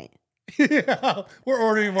not the point. Yeah, we're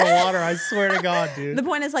ordering more water. I swear to God, dude. The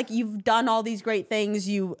point is, like, you've done all these great things.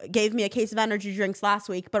 You gave me a case of energy drinks last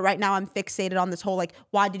week, but right now I'm fixated on this whole, like,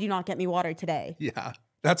 why did you not get me water today? Yeah.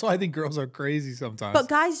 That's why I think girls are crazy sometimes. But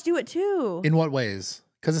guys do it too. In what ways?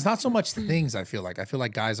 Because it's not so much things, I feel like. I feel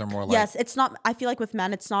like guys are more like... Yes, it's not... I feel like with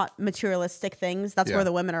men, it's not materialistic things. That's Yeah. where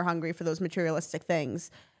the women are hungry for those materialistic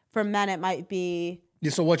things. For men, it might be...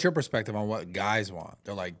 Yeah, so what's your perspective on what guys want?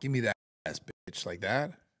 They're like, give me that ass bitch like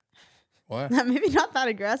that. What? Maybe not that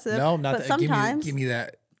aggressive. No, not but that. sometimes. Give me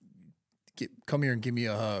that. Come here and give me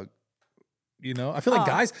a hug. You know, I feel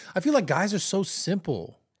like guys are so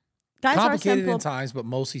simple. Guys Complicated are simple in times, but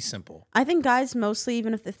mostly simple. I think guys mostly,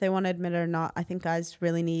 even if they want to admit it or not, I think guys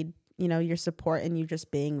really need, you know, your support and you just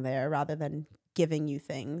being there rather than giving you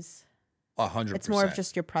things. 100%. It's more of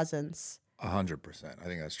just your presence. 100%. I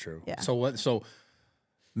think that's true. Yeah. So what? So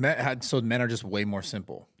men are just way more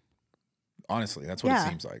simple. Honestly, that's what it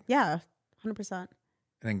seems like. Yeah, 100%.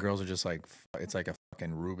 And then girls are just like, it's like a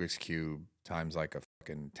fucking Rubik's Cube times like a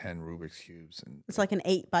fucking 10 Rubik's Cubes. And It's like an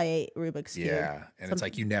 8x8 Rubik's Cube. yeah. And it's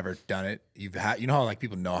like, you've never done it. You know how like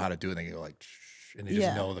people know how to do it and they go like, shh, and they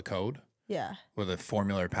just know the code Yeah. or the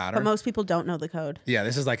formula or pattern. But most people don't know the code. Yeah.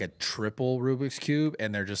 This is like a triple Rubik's Cube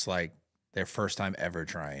and they're just like their first time ever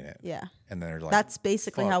trying it. Yeah. And then they're like, That's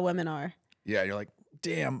basically fuck. how women are. Yeah. You're like,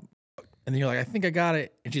 damn. And then you're like, I think I got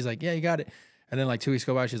it. And she's like, yeah, you got it. And then like 2 weeks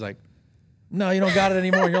go by, she's like, no, you don't got it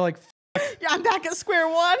anymore. And you're like, Yeah, I'm back at square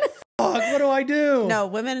one. fuck, what do I do? No,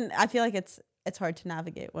 women, I feel like it's hard to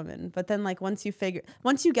navigate women. But then like once you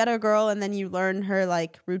get a girl and then you learn her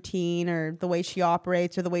like routine or the way she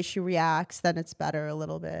operates or the way she reacts, then it's better a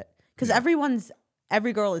little bit. Because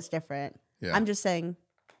every girl is different. Yeah. I'm just saying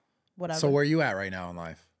whatever. So where are you at right now in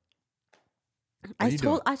life? are you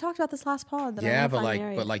doing? I talked about this last pod that I Yeah, want to but find like,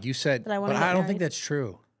 married. but like you said, That I but wanna I get don't think married. that's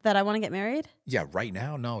true. That I want to get married. Yeah, right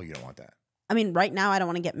now, no, you don't want that. I mean, right now I don't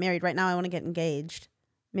want to get married. Right now I want to get engaged.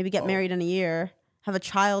 Maybe get Oh. married in a year. Have a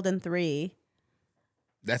child in 3.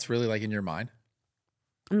 That's really like in your mind.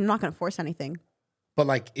 I'm not going to force anything. But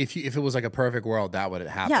like, if it was like a perfect world, that would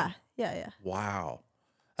happen. Yeah, yeah, yeah. Wow,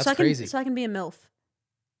 that's so crazy. So I can be a MILF.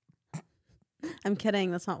 I'm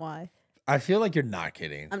kidding. That's not why. I feel like you're not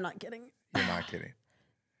kidding. I'm not kidding. You're not kidding.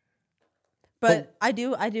 But I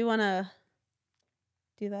do want to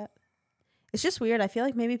do that. It's just weird. I feel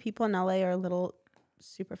like maybe people in LA are a little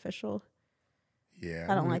superficial. Yeah,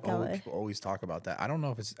 I don't like LA. People always talk about that. I don't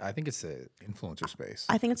know if it's. I think it's the influencer space.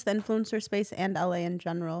 I think it's the influencer space and LA in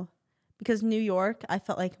general. Because New York, I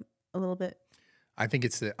felt like a little bit. I think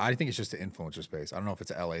it's just the influencer space. I don't know if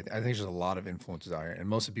it's LA. I think there's a lot of influencers out here, and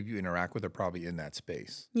most of the people you interact with are probably in that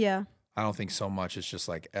space. Yeah. I don't think so much it's just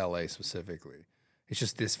like LA specifically. It's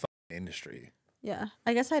just this fucking industry. Yeah.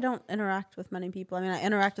 I guess I don't interact with many people. I mean, I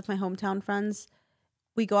interact with my hometown friends.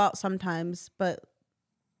 We go out sometimes, but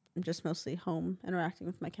I'm just mostly home interacting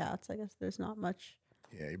with my cats. I guess there's not much.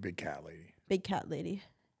 Yeah, you're a big cat lady. Big cat lady.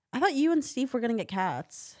 I thought you and Steve were going to get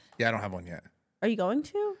cats. Yeah, I don't have one yet. Are you going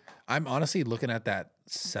to? I'm honestly looking at that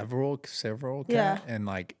several cat, Yeah. and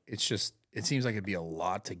like it seems like it'd be a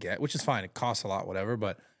lot to get, which is fine. It costs a lot, whatever,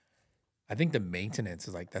 but I think the maintenance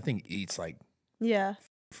is like that thing eats like Yeah.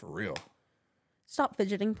 for real. Stop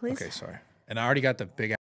fidgeting, please. Okay, sorry. And I already got the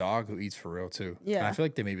big ass dog who eats for real too. Yeah. And I feel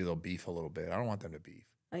like they'll beef a little bit. I don't want them to beef.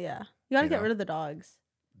 Oh, yeah. You got to You get know? rid of the dogs.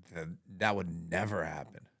 That would never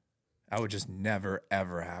happen. That would just never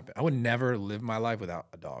ever happen. I would never live my life without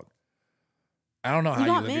a dog. I don't know how You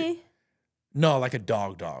got live your- me. No, like a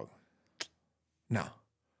dog. No.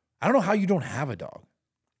 I don't know how you don't have a dog.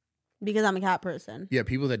 Because I'm a cat person. Yeah,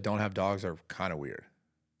 people that don't have dogs are kind of weird.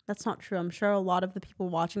 That's not true. I'm sure a lot of the people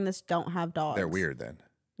watching this don't have dogs. They're weird then.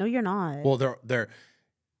 No, you're not. Well, they're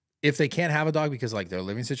if they can't have a dog because like their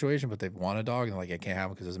living situation, but they want a dog and like I can't have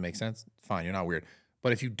it because it doesn't make sense. Fine, you're not weird.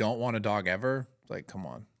 But if you don't want a dog ever, like come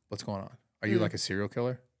on, what's going on? Are you like a serial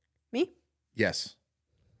killer? Me? Yes.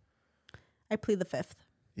 I plead the 5th.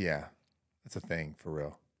 Yeah, that's a thing for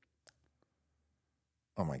real.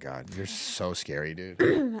 Oh my God, you're so scary, dude.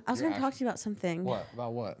 I was going to talk to you about something. What?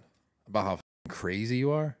 About what? About how crazy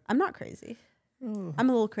you are? I'm not crazy. Oh, I'm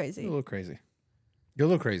a little crazy. you're a little crazy. You're a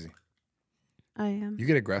little crazy. I am. You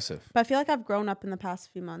get aggressive. But I feel like I've grown up in the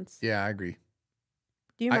past few months. Yeah, I agree.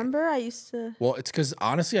 Do you remember I used to... Well, it's because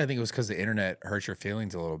honestly, I think it was because the internet hurt your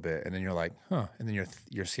feelings a little bit, and then you're like, huh, and then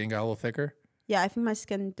your skin got a little thicker. Yeah, I think my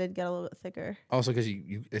skin did get a little bit thicker. Also, because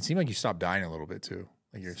you it seemed like you stopped dieting a little bit too.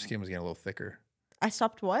 Like your skin was getting a little thicker. I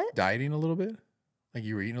stopped what? Dieting a little bit. Like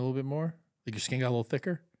you were eating a little bit more. Like your skin got a little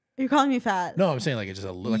thicker. You're calling me fat. No, I'm saying like it's just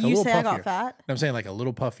like a you little say puffier. I got fat? No, I'm saying like a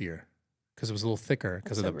little puffier because it was a little thicker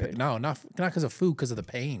because of That's the so rude. no, not because of food, because of the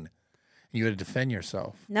pain. You had to defend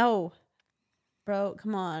yourself. No. Bro,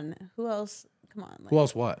 come on. Who else? Come on. Like, Who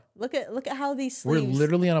else? What? look at how these We're sleeves...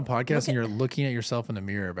 literally on a podcast Look and you're looking at yourself in the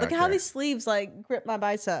mirror back Look at how there. these sleeves like grip my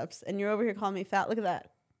biceps, and you're over here calling me fat. Look at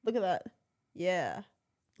that. Look at that. Yeah.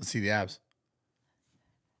 Let's see the abs.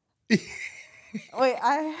 Wait,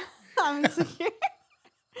 I'm insecure.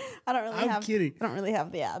 I don't really I'm have. kidding. I don't really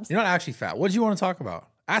have the abs. You're not actually fat. What did you want to talk about?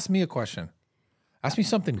 Ask me a question. Ask me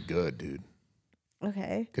something good, dude.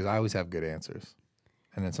 Okay. Because I always have good answers.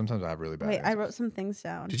 And then sometimes I have really bad Wait, answers. I wrote some things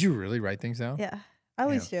down. Did you really write things down? Yeah, I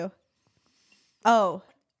always do. Oh,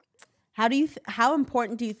 how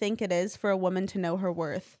important do you think it is for a woman to know her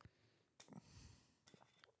worth?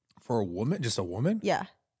 For a woman? Just a woman? Yeah,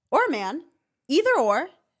 or a man, either or.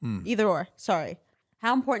 Hmm. Either or. Sorry.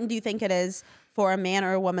 How important do you think it is for a man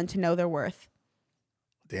or a woman to know their worth?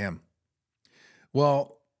 Damn.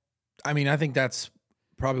 Well, I mean, I think that's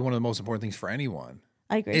probably one of the most important things for anyone.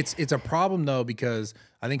 I agree. It's a problem though, because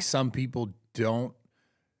I think some people don't,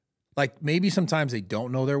 like maybe sometimes they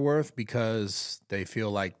don't know their worth because they feel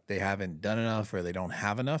like they haven't done enough or they don't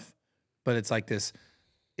have enough. But it's like this,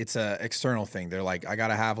 it's a external thing. They're like, I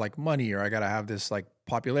gotta have like money, or I gotta have this like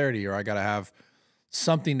popularity, or I gotta have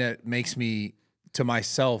something that makes me to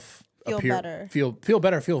myself Feel appear better. feel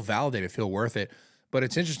better, feel validated, feel worth it. But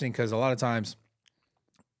it's interesting because a lot of times,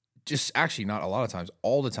 just actually not a lot of times,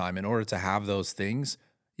 all the time, in order to have those things,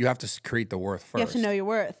 you have to create the worth first. You have to know your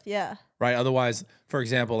worth. Yeah. Right? Otherwise, for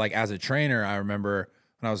example, like as a trainer, I remember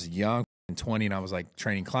when I was young and 20 and I was like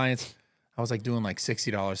training clients, I was like doing like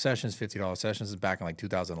 $60 sessions, $50 sessions. This is back in like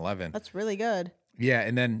 2011. That's really good. Yeah.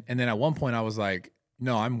 And then at one point I was like,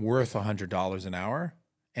 no, I'm worth $100 an hour.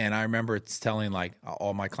 And I remember it's telling like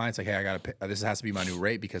all my clients, like, hey, I got to, this has to be my new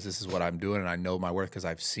rate because this is what I'm doing. And I know my worth because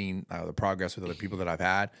I've seen the progress with other people that I've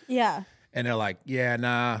had. Yeah. And they're like, yeah,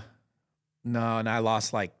 nah, no. And I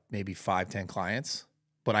lost like maybe 5, 10 clients.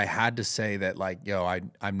 But I had to say that like, yo,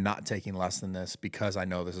 I'm not taking less than this because I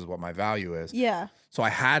know this is what my value is. Yeah. So I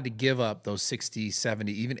had to give up those 60,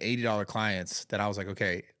 70, even $80 clients that I was like,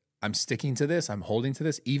 okay, I'm sticking to this. I'm holding to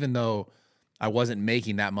this, even though I wasn't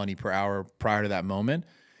making that money per hour prior to that moment.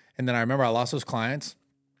 And then I remember I lost those clients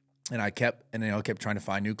and I kept trying to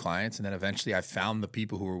find new clients. And then eventually I found the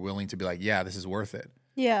people who were willing to be like, yeah, this is worth it.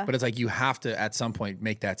 Yeah. But it's like, you have to at some point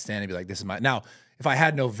make that stand and be like, this is my, now, if I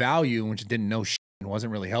had no value, which didn't know shit and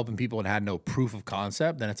wasn't really helping people and had no proof of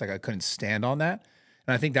concept, then it's like, I couldn't stand on that.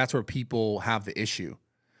 And I think that's where people have the issue.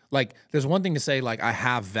 Like, there's one thing to say, like, I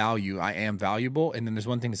have value, I am valuable. And then there's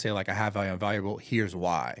one thing to say, like, I have value, I'm valuable, here's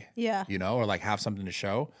why. Yeah. You know, or like have something to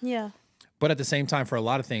show. Yeah. But at the same time, for a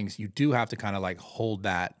lot of things, you do have to kind of like hold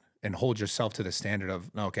that and hold yourself to the standard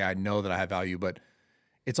of, okay, I know that I have value, but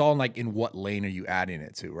it's all like in what lane are you adding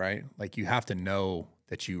it to, right? Like, you have to know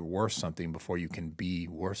that you're worth something before you can be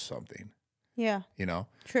worth something. Yeah. You know?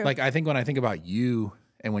 True. Like, I think when I think about you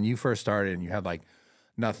and when you first started and you had like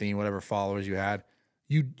nothing, whatever followers you had,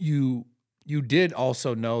 you did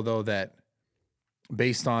also know though that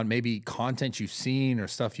based on maybe content you've seen or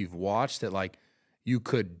stuff you've watched that like you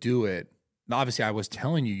could do it. Now, obviously I was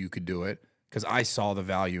telling you could do it because I saw the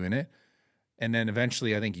value in it. And then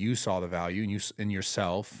eventually I think you saw the value in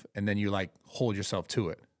yourself, and then you like hold yourself to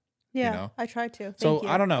it. Yeah. You know? I try to. So Thank you.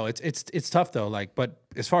 I don't know. It's tough though. Like, but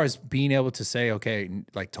as far as being able to say, okay,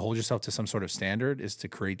 like to hold yourself to some sort of standard is to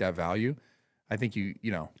create that value. I think you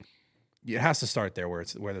know, it has to start there where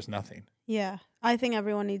there's nothing. Yeah. I think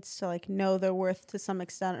everyone needs to like know their worth to some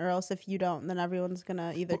extent, or else if you don't, then everyone's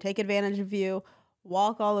gonna either take advantage of you,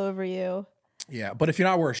 walk all over you. Yeah. But if you're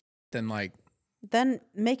not worth shit, then like, then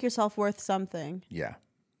make yourself worth something. yeah.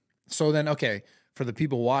 So then, okay, for the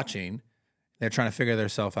people watching, they're trying to figure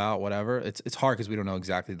themselves out, whatever. It's hard because we don't know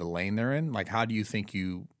exactly the lane they're in. Like, how do you think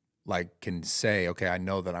you like can say, okay, I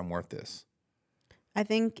know that I'm worth this? I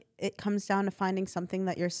think it comes down to finding something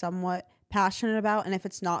that you're somewhat passionate about. And if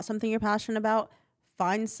it's not something you're passionate about,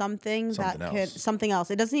 find something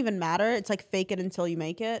else. It doesn't even matter. It's like fake it until you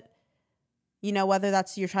make it. You know, whether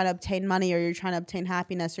that's you're trying to obtain money or you're trying to obtain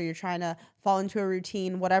happiness or you're trying to fall into a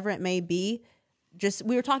routine, whatever it may be. Just,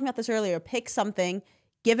 we were talking about this earlier, pick something,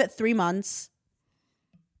 give it 3 months,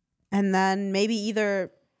 and then maybe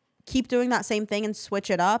either keep doing that same thing and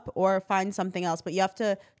switch it up or find something else. But you have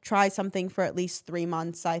to try something for at least 3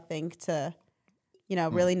 months, I think, to, you know,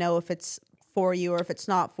 really know if it's for you or if it's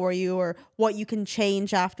not for you, or what you can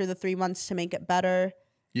change after the 3 months to make it better.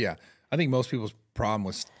 Yeah. I think most people's problem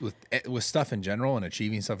with stuff in general and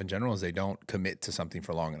achieving stuff in general is they don't commit to something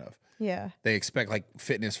for long enough. Yeah. They expect, like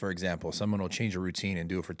fitness, for example, someone will change a routine and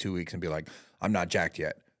do it for 2 weeks and be like, I'm not jacked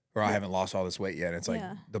yet, or I haven't lost all this weight yet. And it's like,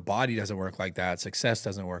 the body doesn't work like that. Success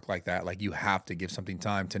doesn't work like that. Like, you have to give something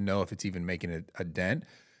time to know if it's even making a dent.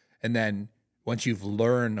 And then once you've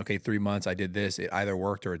learned, okay, 3 months, I did this, it either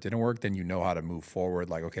worked or it didn't work, then you know how to move forward.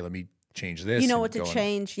 Like, okay, let me change this. You know what to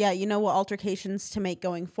change. Yeah. You know what altercations to make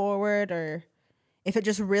going forward, or if it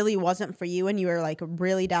just really wasn't for you and you were like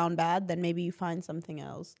really down bad, then maybe you find something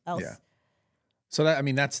else. Yeah. So that, I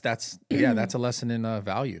mean, that's yeah, that's a lesson in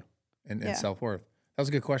value and self-worth. That was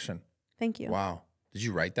a good question. Thank you. Wow. Did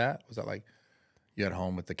you write that? Was that like you at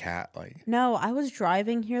home with the cat? Like, no, I was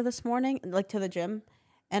driving here this morning, like to the gym,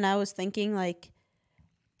 and I was thinking like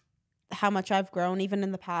how much I've grown even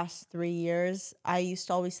in the past 3 years. I used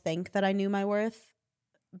to always think that I knew my worth,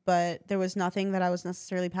 but there was nothing that I was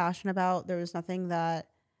necessarily passionate about. There was nothing that,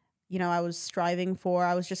 you know, I was striving for.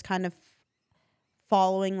 I was just kind of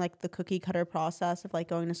following like the cookie cutter process of like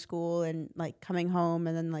going to school and like coming home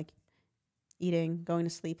and then like eating, going to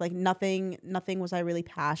sleep. Like nothing was I really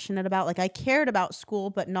passionate about. Like I cared about school,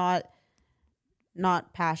 but not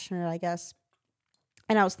passionate, I guess.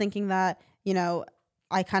 And I was thinking that, you know,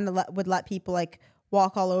 I kind of would let people like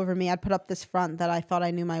walk all over me. I'd put up this front that I thought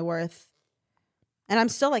I knew my worth. And I'm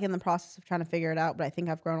still like in the process of trying to figure it out, but I think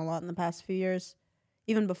I've grown a lot in the past few years,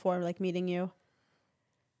 even before like meeting you.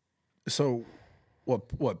 So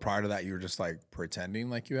what prior to that you were just like pretending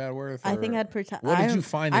like you had worth? I think I'd pretend. What did you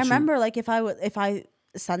find? I remember like if I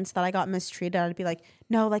sensed that I got mistreated, I'd be like,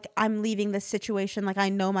 no, like I'm leaving this situation. Like I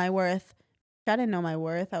know my worth. I didn't know my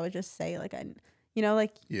worth. I would just say like you know,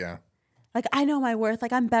 like, yeah, like I know my worth.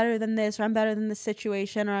 Like I'm better than this, or I'm better than this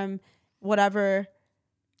situation, or I'm whatever.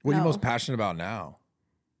 What are you most passionate about now?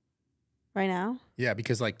 Right now? Yeah,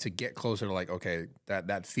 because like to get closer to like, okay,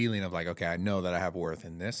 that feeling of like, okay, I know that I have worth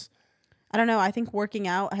in this. I don't know. I think working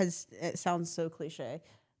out it sounds so cliche,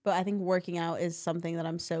 but I think working out is something that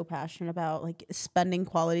I'm so passionate about. Like spending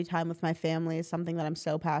quality time with my family is something that I'm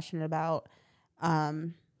so passionate about.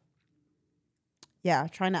 Yeah,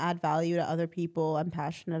 trying to add value to other people I'm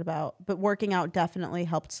passionate about. But working out definitely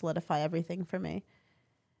helped solidify everything for me.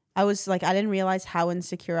 I was like, I didn't realize how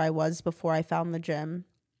insecure I was before I found the gym.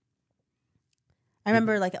 I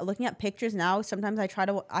remember like looking at pictures now. Sometimes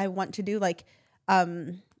I want to do like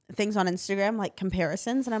things on Instagram, like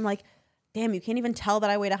comparisons. And I'm like, damn, you can't even tell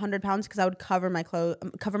that I weighed 100 pounds because I would cover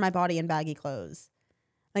my body in baggy clothes.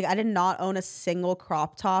 Like I did not own a single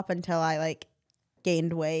crop top until I like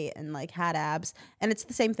gained weight and like had abs. And it's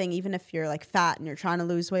the same thing, even if you're like fat and you're trying to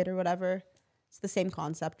lose weight or whatever, it's the same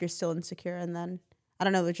concept. You're still insecure. And then I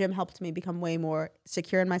don't know, the gym helped me become way more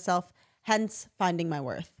secure in myself, hence finding my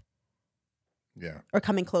worth. Yeah. Or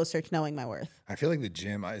coming closer to knowing my worth. I feel like the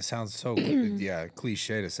gym, it sounds so yeah,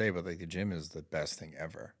 cliche to say, but like the gym is the best thing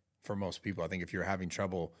ever for most people. I think if you're having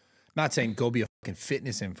trouble, not saying go be a fucking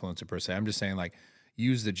fitness influencer per se, I'm just saying like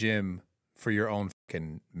use the gym for your own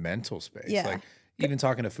fucking mental space. Yeah. Like even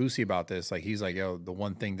talking to Fousey about this, like he's like, yo, the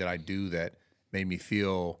one thing that I do that made me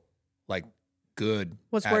feel like good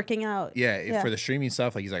was working out. Yeah, for the streaming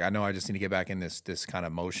stuff. Like he's like, I know I just need to get back in this kind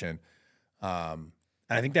of motion. And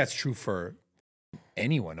I think that's true for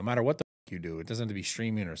anyone, no matter what the fuck you do. It doesn't have to be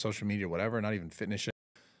streaming or social media or whatever, not even fitness shit.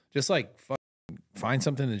 Just like find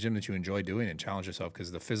something in the gym that you enjoy doing and challenge yourself,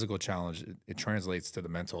 because the physical challenge, it translates to the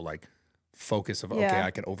mental like focus of, okay,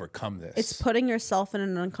 I can overcome this. It's putting yourself in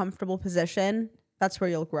an uncomfortable position. That's where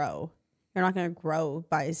you'll grow. You're not going to grow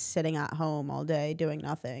by sitting at home all day doing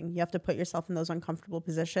nothing. You have to put yourself in those uncomfortable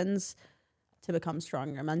positions to become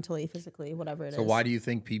stronger mentally, physically, whatever it is. So why do you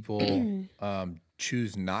think people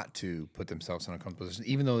choose not to put themselves in a uncomfortable position,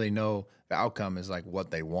 even though they know the outcome is like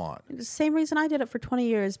what they want? The same reason I did it for 20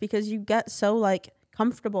 years, because you get so like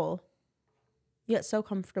comfortable. You get so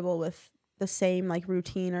comfortable with the same like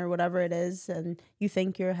routine or whatever it is, and you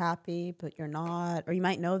think you're happy, but you're not. Or you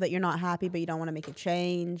might know that you're not happy, but you don't want to make a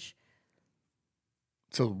change.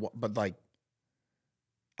 So, but like,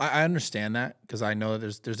 I understand that, because I know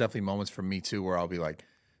that there's definitely moments for me too where I'll be like,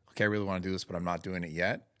 okay, I really want to do this, but I'm not doing it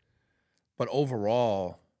yet. But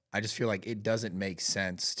overall, I just feel like it doesn't make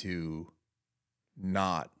sense to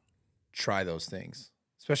not try those things,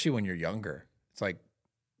 especially when you're younger. It's like,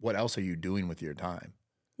 what else are you doing with your time?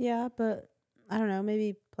 Yeah, but I don't know,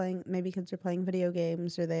 maybe kids are playing video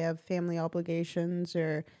games, or they have family obligations,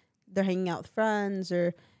 or they're hanging out with friends,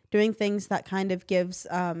 or doing things that kind of gives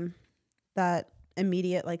that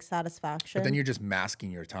immediate like satisfaction. But then you're just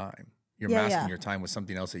masking your time. You're masking your time with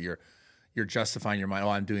something else that you're justifying your mind. Oh,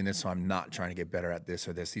 I'm doing this, so I'm not trying to get better at this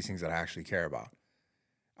or this, these things that I actually care about.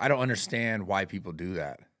 I don't understand why people do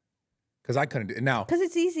that. Because I couldn't do it now. Because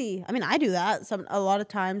it's easy. I mean, I do that a lot of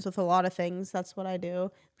times with a lot of things. That's what I do.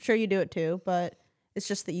 I'm sure you do it too, but it's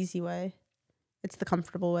just the easy way. It's the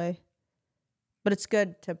comfortable way. But it's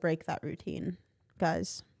good to break that routine,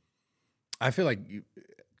 guys. I feel like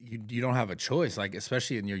you don't have a choice. Like,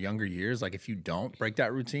 especially in your younger years, like if you don't break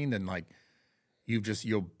that routine, then like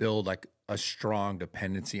you'll build like a strong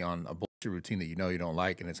dependency on a bullshit routine that you know you don't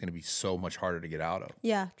like, and it's gonna be so much harder to get out of.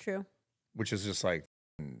 Yeah, true. Which is just like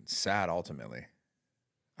sad ultimately,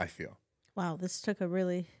 I feel. Wow, this took a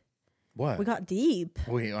really... What? We got deep.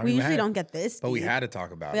 We usually don't get this deep. But we had to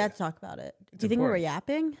talk about it. We had to talk about it. It's Do you think we were important.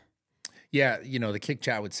 yapping? Yeah, you know, the Kick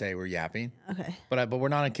chat would say we're yapping. Okay. But we're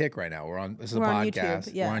not on Kick right now. This is We're a on podcast.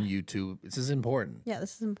 YouTube, yeah. We're on YouTube. This is important. Yeah,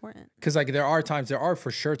 this is important. Because like there are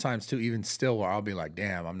for sure times too, even still, where I'll be like,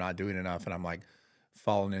 damn, I'm not doing enough, and I'm like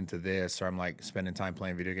falling into this, or I'm like spending time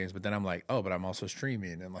playing video games, but then I'm like, oh, but I'm also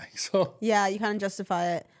streaming, and like, so Yeah, you kind of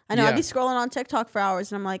justify it. I know, Yeah. I'd be scrolling on TikTok for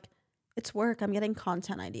hours, and I'm like, it's work. I'm getting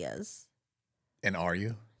content ideas. And are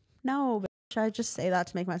you? No, bitch, I just say that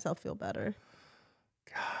to make myself feel better.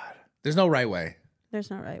 God, there's no right way. There's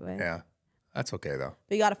no right way. Yeah, that's okay though.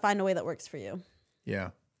 But you got to find a way that works for you. Yeah.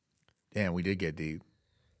 Damn, we did get deep.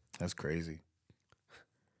 That's crazy.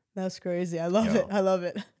 That's crazy. I love Yo. it. I love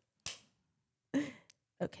it.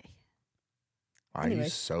 Okay. Why are Anyway. you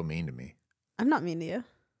so mean to me? I'm not mean to you.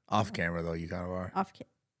 Off camera though, you kind of are.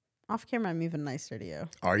 Off camera, I'm even nicer to you.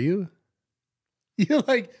 Are you? You're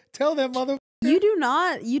like, tell that mother. You do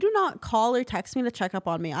not call or text me to check up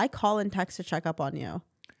on me. I call and text to check up on you.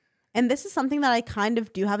 And this is something that I kind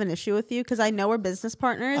of do have an issue with you, because I know we're business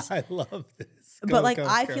partners. I love this. But like,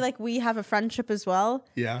 I feel like we have a friendship as well.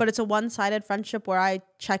 Yeah. But it's a one-sided friendship where I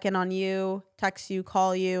check in on you, text you,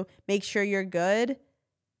 call you, make sure you're good.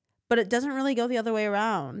 But it doesn't really go the other way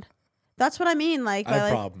around. That's what I mean. Like, I have by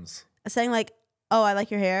like problems. saying like, oh, I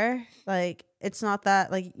like your hair. Like, it's not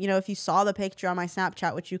that, like, you know, if you saw the picture on my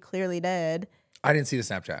Snapchat, which you clearly did. I didn't see the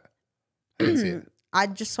Snapchat. I didn't see it.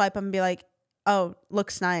 I'd just swipe up and be like, oh,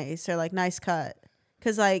 looks nice, or like, nice cut.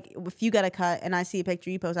 Because, like, if you get a cut and I see a picture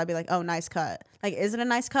you post, I'd be like, oh, nice cut. Like, is it a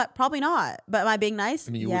nice cut? Probably not. But am I being nice?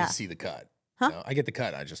 I mean, you yeah. wouldn't see the cut. Huh? No, I get the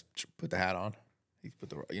cut. I just put the hat on. You put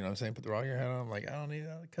the, you know what I'm saying? Put the rocker hat on. I'm like, I don't need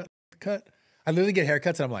a cut. I literally get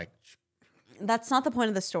haircuts and I'm like. That's not the point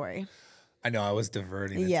of the story. I know, I was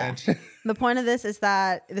diverting attention. The point of this is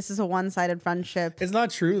that this is a one-sided friendship. It's not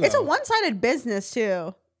true, though. It's a one-sided business,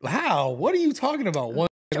 too. How? What are you talking about?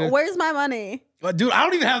 Where's my money? Dude, I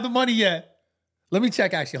don't even have the money yet. Let me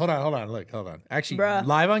check, actually. Hold on. Look, hold on. Actually, Bruh.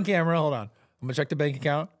 live on camera. Hold on. I'm going to check the bank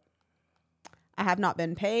account. I have not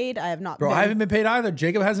been paid. I have not Bro, I haven't been paid either.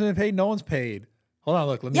 Jacob hasn't been paid. No one's paid. Hold on,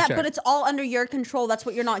 look. Let me check. Yeah, but it's all under your control. That's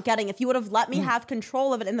what you're not getting. If you would have let me have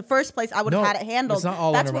control of it in the first place, I would have had it handled. It's not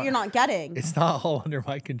all That's under what you're not getting. It's not all under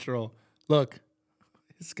my control. Look.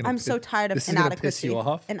 I'm so tired of this is gonna piss inadequacy. you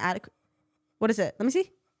off. What is it? Let me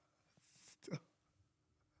see.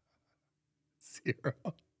 0.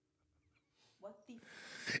 What the?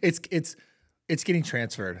 It's getting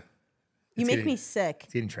transferred. You make me sick.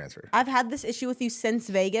 It's getting transferred. I've had this issue with you since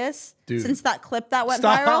Vegas, Dude. since that clip that went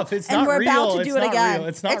Stop. viral, It's and not we're real. about to It's do it not again. real.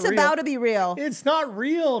 It's not It's real. about to be real. It's not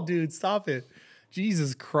real, dude. Stop it.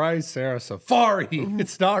 Jesus Christ, Sarah Safari.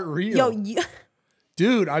 It's not real. Yo,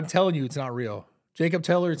 dude, I'm telling you, it's not real. Jacob,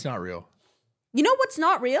 tell her it's not real. you know what's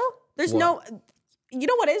not real? There's What? no. You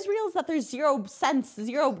know what is real is that there's 0 cents,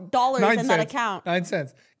 $0 in that account. 9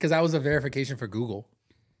 cents. Because that was a verification for Google.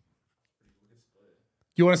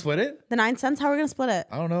 You want to split it? The 9 cents? How are we gonna split it?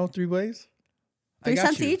 I don't know. 3 ways. 3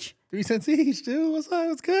 cents each? 3 cents each, dude. What's up?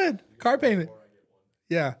 What's good? Car payment.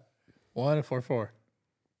 Yeah. 1 and 4.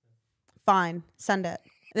 Fine, send it.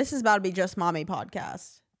 This is about to be just mommy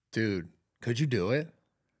podcast. Dude, could you do it?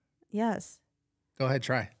 Yes. Go ahead,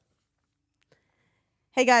 try.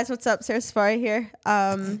 Hey guys, what's up? Sara Safari here.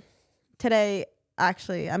 Today,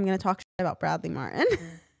 actually, I'm gonna talk shit about Bradley Martin.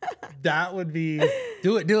 That would be.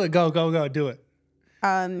 Do it. Go. Do it.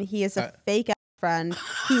 He is a fake ass friend.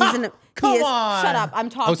 He's an. Come on. Shut up. I'm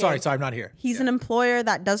talking. Oh, sorry. I'm not here. He's an employer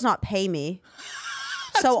that does not pay me.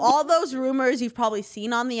 So all those rumors you've probably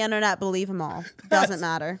seen on the internet, believe them all. Doesn't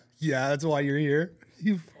matter. Yeah, that's why you're here.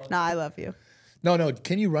 No, I love you. No.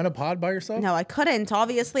 Can you run a pod by yourself? No, I couldn't.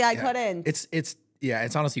 Obviously, I couldn't.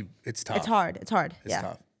 It's honestly tough. It's hard. It's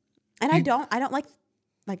tough. And I don't like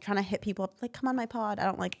trying to hit people up. Like, come on my pod. I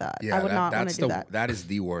don't like that. Yeah, I would not want to do that. That is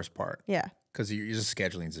the worst part. Yeah. Because you're just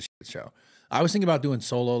scheduling a shit show. I was thinking about doing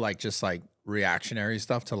solo, like just like reactionary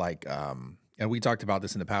stuff to like, and we talked about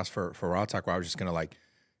this in the past for Raw Talk, where I was just gonna like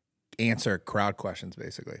answer crowd questions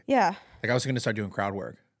basically. Yeah. Like I was gonna start doing crowd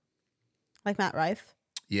work. Like Matt Rife.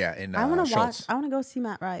 Yeah, in I want to watch. Schultz. I want to go see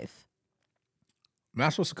Matt Rife.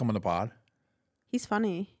 Matt's supposed to come on the pod. He's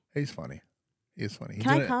funny. He's funny. He's funny.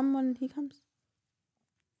 Can I come when he comes?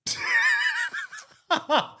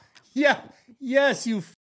 Yeah. Yes, you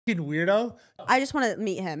fucking weirdo. I just want to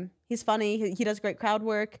meet him. He's funny. He does great crowd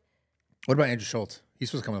work. What about Andrew Schultz? He's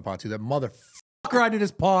supposed to come on the pod too. That motherfucker I did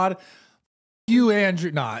his pod. You,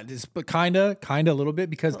 Andrew. Nah, but kinda a little bit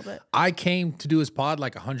because I came to do his pod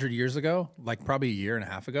like 100 years ago, like probably a year and a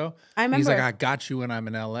half ago. I remember. He's like, I got you when I'm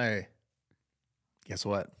in LA. Guess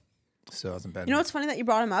what? Still hasn't been. You know what's funny that you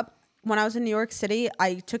brought him up? When I was in New York City,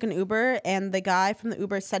 I took an Uber and the guy from the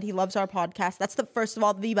Uber said he loves our podcast. That's first of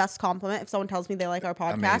all, the best compliment. If someone tells me they like our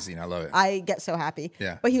podcast. Amazing. I love it. I get so happy.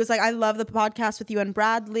 Yeah. But he was like, I love the podcast with you and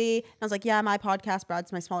Bradley. And I was like, yeah, my podcast.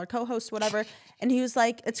 Brad's my smaller co-host, whatever. And he was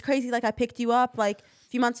like, it's crazy. Like I picked you up. Like a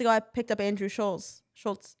few months ago, I picked up Andrew Schultz.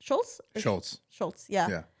 Schultz. Yeah.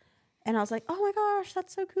 Yeah. And I was like, oh my gosh,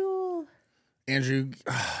 that's so cool. Andrew,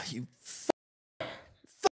 you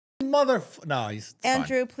no, he's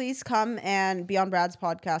Andrew, fine. please come and be on Brad's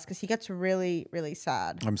podcast because he gets really, really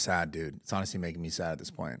sad. I'm sad, dude. It's honestly making me sad at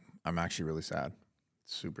this point. I'm actually really sad.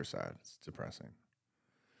 Super sad. It's depressing.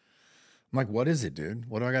 I'm like, what is it, dude?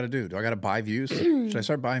 What do I got to do? Do I got to buy views? Should I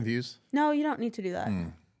start buying views? No, you don't need to do that.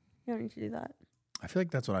 You don't need to do that. I feel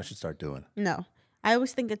like that's what I should start doing. No. I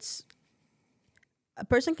always think it's a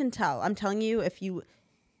person can tell. I'm telling you, if you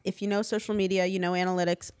know social media, you know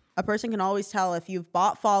analytics, a person can always tell if you've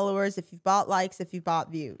bought followers, if you've bought likes, if you've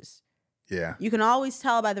bought views. Yeah. You can always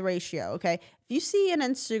tell by the ratio, okay? If you see an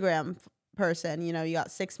Instagram person, you know, you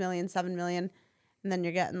got 6 million, 7 million, and then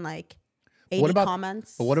you're getting like 80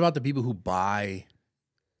 comments. But what about the people who buy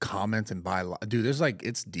comments and buy... Dude, there's like...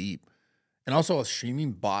 It's deep. And also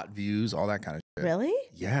streaming bot views, all that kind of shit. Really?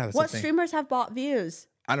 Yeah, that's what a thing. streamers have bought views?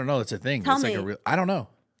 I don't know. That's a thing. Tell it's me. Like a real... I don't know.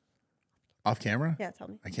 Off camera? Yeah, tell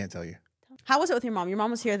me. I can't tell you. How was it with your mom? Your mom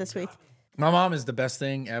was here this week. My mom is the best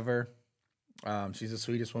thing ever. She's the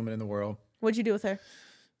sweetest woman in the world. What'd you do with her?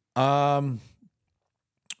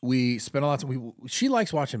 We spent a lot of time. She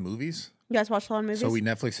likes watching movies. You guys watch a lot of movies? So we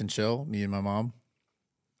Netflix and chill, me and my mom.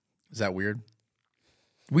 Is that weird?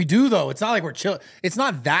 We do, though. It's not like we're chill. It's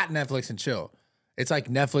not that Netflix and chill. It's like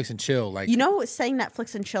Netflix and chill. Like, you know, saying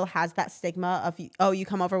Netflix and chill has that stigma of, oh, you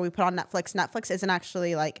come over, we put on Netflix. Netflix isn't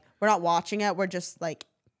actually like, we're not watching it. We're just like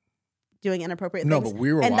doing inappropriate things. No, but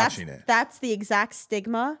we were watching it. That's the exact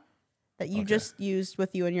stigma that you just used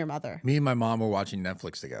with you and your mother. Me and my mom were watching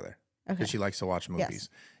Netflix together. Okay. Because she likes to watch movies. Yes.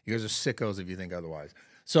 You guys are sickos if you think otherwise.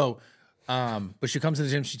 So, but she comes to the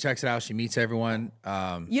gym, she checks it out, she meets everyone.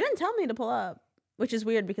 You didn't tell me to pull up, which is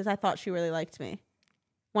weird because I thought she really liked me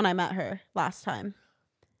when I met her last time.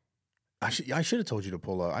 I should have told you to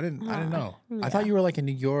pull up. I didn't know. Yeah. I thought you were like in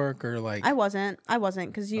New York or like. I wasn't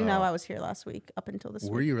because you know I was here last week up until this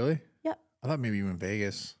week. Were you really? Yep. I thought maybe you were in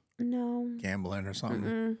Vegas. No. Gambling or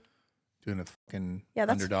something. Doing a fucking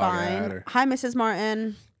that's underdog fine. ad. Or... Hi, Mrs.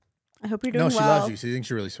 Martin. I hope you're doing well. No, she loves you. She thinks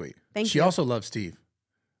you're really sweet. Thank you. She also loves Steve.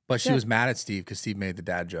 But she Good. was mad at Steve because Steve made the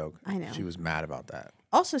dad joke. I know. She was mad about that.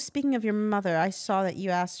 Also, speaking of your mother, I saw that you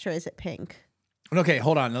asked her, is it pink? Okay,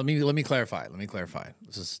 hold on. Let me clarify.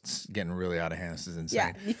 This is getting really out of hand. This is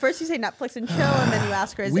insane. Yeah. First you say Netflix and chill, and then you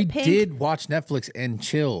ask her, is it pink? We did watch Netflix and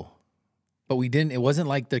chill, but we didn't. It wasn't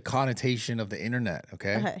like the connotation of the internet.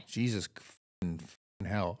 Okay. Jesus f***ing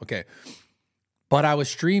hell. Okay. But I was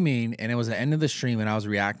streaming, and it was the end of the stream, and I was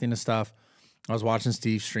reacting to stuff. I was watching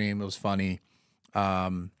Steve's stream. It was funny.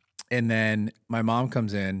 And then my mom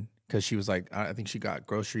comes in because she was like, I think she got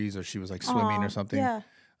groceries or she was like swimming or something. Yeah.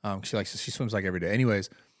 She swims like every day. Anyways,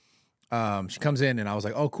 she comes in and I was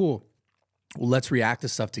like, oh, cool. Well, let's react to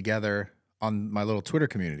stuff together on my little Twitter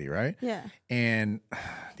community, right? Yeah. And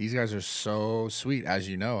these guys are so sweet, as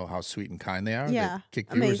you know, how sweet and kind they are. Yeah. The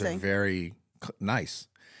Kick viewers Amazing. are very nice.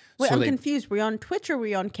 Wait, So I'm confused. Were you on Twitch or were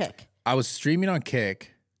you on Kick? I was streaming on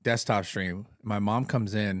Kick, desktop stream. My mom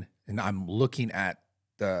comes in and I'm looking at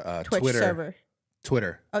the Twitch Twitter server.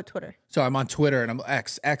 Twitter. Oh, Twitter. So I'm on Twitter and I'm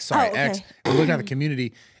X. Oh, okay. I'm looking at the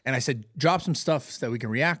community and I said, drop some stuff that we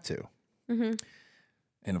can react to.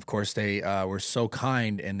 And of course they were so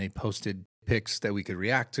kind and they posted pics that we could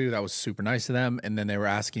react to. That was super nice of them. And then they were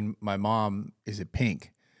asking my mom, is it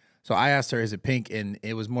pink? So I asked her, is it pink? And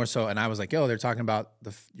it was more so, and I was like, yo, they're talking about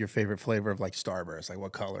your favorite flavor of like Starburst. Like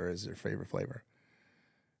what color is your favorite flavor?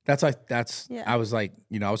 I was like,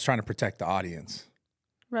 I was trying to protect the audience.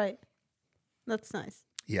 Right. That's nice.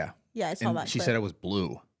 Yeah. Yeah, I saw And that. she said it was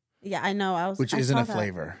blue. Yeah, I know. Which isn't a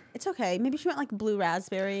flavor. It's okay. Maybe she meant like blue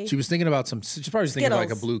raspberry. She was thinking about she's probably thinking of like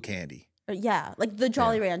a Skittles. blue candy. Or, yeah, like the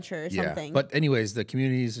Jolly Rancher or something. Yeah. But anyways, the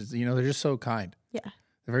communities, they're just so kind. Yeah.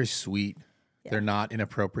 They're very sweet. Yeah. They're not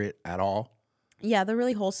inappropriate at all. Yeah, they're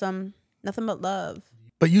really wholesome. Nothing but love.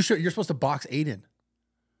 But you're supposed to box Aiden.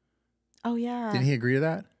 Oh, yeah. Didn't he agree to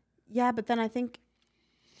that? Yeah, but then I think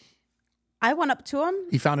I went up to him.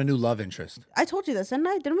 He found a new love interest. I told you this, didn't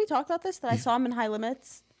I? Didn't we talk about this? That I saw him in High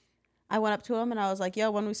Limits. I went up to him and I was like,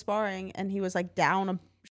 yo, when we sparring? And he was like down a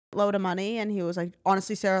load of money. And he was like,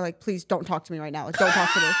 honestly, Sarah, like, please don't talk to me right now. Like, don't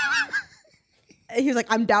talk to me. He was like,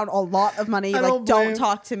 I'm down a lot of money. Like, don't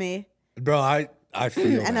talk to me. Bro, I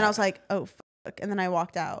feel And then I was like, oh, fuck. And then I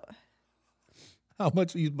walked out. How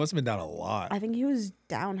much? You must have been down a lot. I think he was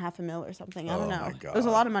down $500,000 or something. I don't know. My God. It was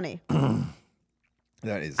a lot of money.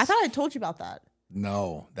 That is. I thought I told you about that.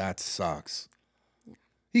 No, that sucks.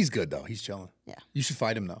 He's good though. He's chilling. Yeah. You should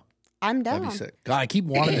fight him though. I'm down. That'd be sick. God, I keep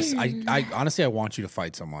wanting this. I honestly, I want you to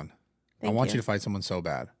fight someone. I want you to fight someone so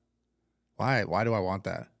bad. Why? Why do I want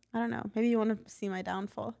that? I don't know. Maybe you want to see my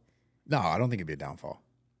downfall. No, I don't think it'd be a downfall.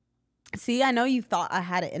 See, I know you thought I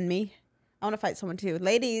had it in me. I want to fight someone too.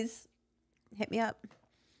 Ladies, hit me up.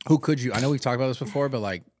 Who could you? I know we've talked about this before, but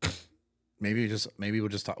like, maybe we'll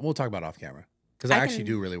just talk. We'll talk about it off camera because I actually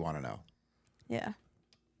do really want to know. Yeah.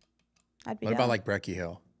 I'd be What down. about like Brecky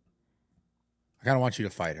Hill? I kind of want you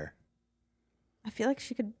to fight her. I feel like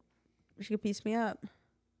she could piece me up.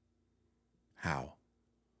 How?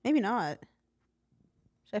 Maybe not.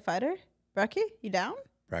 Should I fight her? Brecky, you down?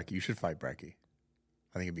 Brecky, you should fight Brecky.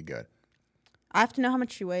 I think it'd be good. I have to know how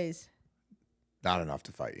much she weighs. Not enough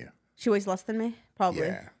to fight you. She weighs less than me? Probably.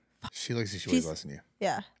 Yeah. She looks like she weighs less than you.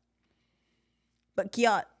 Yeah. But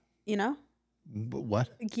Gyat, you know? What?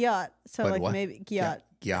 Gyat. So But like what? maybe Gyat.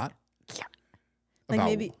 Gyat? Like About-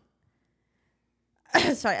 maybe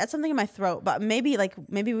sorry, I had something in my throat, but maybe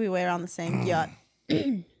we weigh around the same. Gyat.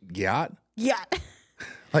 Gyat? Gyat.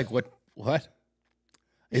 Like what? What?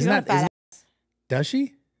 She Isn't got a fat that? Does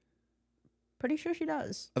she? Pretty sure she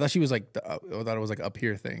does. I thought she was like. I thought it was like up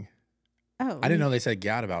here thing. Oh, I didn't know they said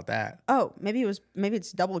gyat about that. Oh, maybe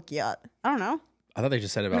it's double gyat. I don't know. I thought they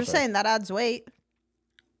just said about I'm just saying that adds weight.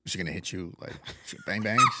 She's gonna hit you like bang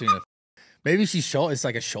bang. Maybe it's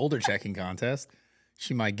like a shoulder checking contest.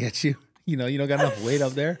 She might get you. You know, you don't got enough weight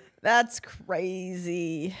up there. That's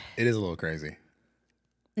crazy. It is a little crazy.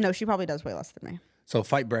 No, she probably does way less than me. So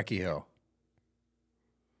fight Brecky Hill.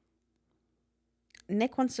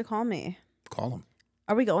 Nick wants to call me. Call him.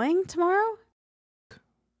 Are we going tomorrow?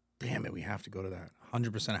 Damn it, we have to go to that.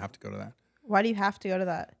 100% have to go to that. Why do you have to go to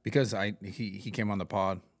that? Because he came on the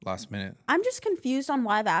pod last minute. I'm just confused on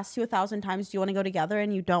why I've asked you 1,000 times, do you want to go together,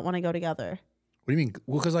 and you don't want to go together? What do you mean?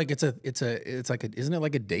 Well, because like isn't it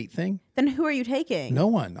like a date thing? Then who are you taking? No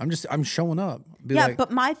one. I'm showing up. Yeah,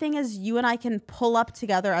 but my thing is you and I can pull up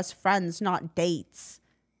together as friends, not dates.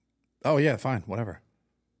 Oh yeah, fine, whatever.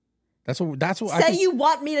 That's what. Say you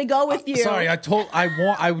want me to go with you. Sorry,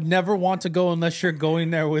 I would never want to go unless you're going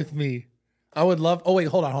there with me. I would love. Oh wait,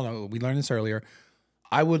 hold on. We learned this earlier.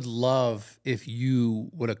 I would love if you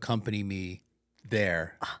would accompany me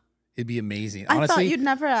there. It'd be amazing. Honestly, I thought you'd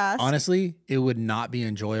never ask. Honestly, it would not be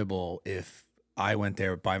enjoyable if I went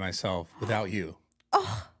there by myself without you.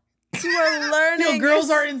 Oh, you are learning. Yo, girls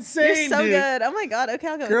are insane. You're so dude. good. Oh my god. Okay,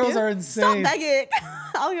 I'll go. Girls with you. are insane. Stop begging.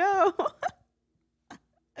 I'll go.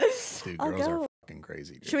 Dude, I'll girls go. are fucking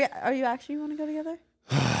crazy. Dude. Should we? Are you actually want to go together?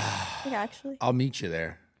 Like actually? I'll meet you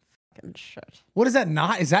there. Fucking shit. What is that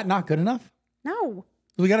not? Is that not good enough? No.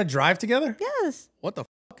 We got to drive together? Yes. What the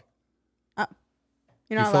fuck?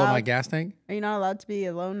 You're Can not you fill allowed. up my gas tank? Are you not allowed to be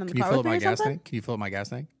alone in the Can you car fill with up me my or gas something? tank? Can you fill up my gas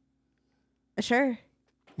tank? Sure.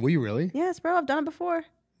 Will you really? Yes, bro. I've done it before.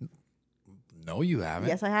 No, you haven't.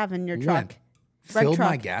 Yes, I have in your When? truck. Red Filled truck.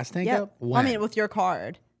 my gas tank Yep. up? Well, I When? mean, with your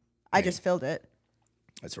card. I just filled it.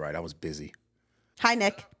 That's right. I was busy. Hi,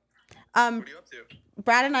 Nick. What are you up to?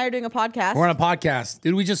 Brad and I are doing a podcast. We're on a podcast.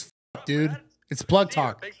 Dude, we just dude. It's plug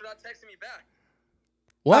talk. Thanks for not texting me back.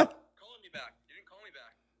 What? Calling me back. You didn't call me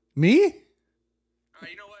back. Me?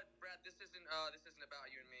 You know what, Brad? This isn't about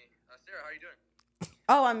you and me. Sarah, how are you doing?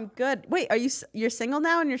 Oh, I'm good. Wait, you're single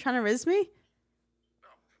now and you're trying to riz me? No.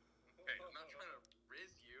 Okay, I'm not trying to riz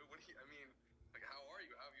you. What do you? I mean, like, how are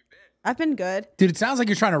you? How have you been? I've been good. Dude, it sounds like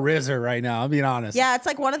you're trying to riz her right now. I'm being honest. Yeah, it's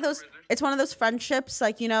like one of those. It's one of those friendships,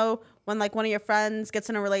 like, you know, when like one of your friends gets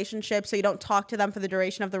in a relationship, so you don't talk to them for the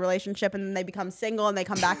duration of the relationship, and then they become single and they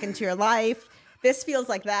come back into your life. This feels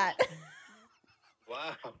like that.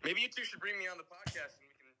 Wow. Maybe you two should bring me on the podcast and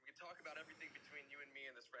we can talk about everything between you and me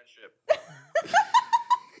and this friendship.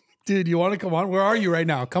 Dude, you want to come on? Where are you right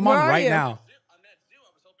now? Come Where on are right you? now. I'm at Zoo.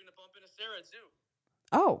 I was hoping to bump into Sarah at Zoo.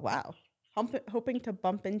 Oh wow, hoping to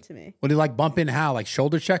bump into me. What do you like bump in how? Like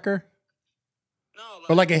shoulder checker? No.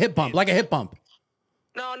 Or like a hip bump? Like a hip bump.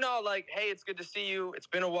 No. Like, hey, it's good to see you. It's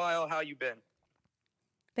been a while. How you been?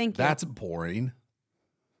 Thank you. That's boring.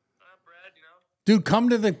 Brad, you know. Dude, come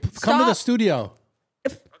to the studio.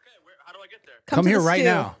 Okay, how do I get there? Come to here the right stew.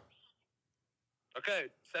 now. Okay,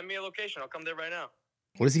 send me a location. I'll come there right now.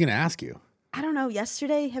 What is he gonna ask you? I don't know.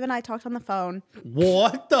 Yesterday, him and I talked on the phone.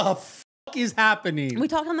 What the fuck is happening? We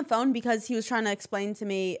talked on the phone because he was trying to explain to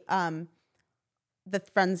me the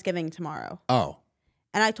Friendsgiving tomorrow. Oh.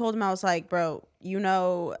 And I told him, I was like, bro, you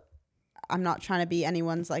know, I'm not trying to be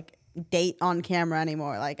anyone's like date on camera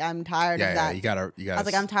anymore. Like, I'm tired of that. Yeah, you gotta. I was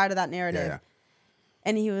like, I'm tired of that narrative. Yeah.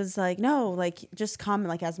 And he was like, no, like, just come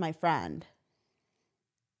like as my friend.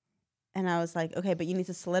 And I was like, okay, but you need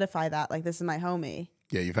to solidify that. Like, this is my homie.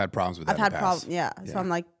 Yeah, you've had problems with that. I've had problems. Yeah. So I'm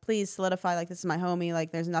like, please solidify. Like, this is my homie.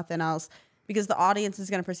 Like, there's nothing else. Because the audience is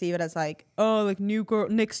going to perceive it as like, oh, like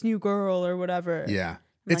Nick's new girl or whatever. Yeah.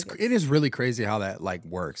 Like, It is really crazy how that like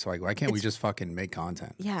works. Like, why can't we just fucking make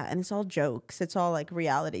content? Yeah. And it's all jokes. It's all like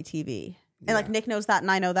reality TV. And Yeah. like Nick knows that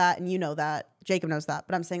and I know that and you know that. Jacob knows that.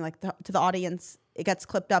 But I'm saying like to the audience, it gets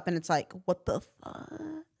clipped up and it's like, what the fuck?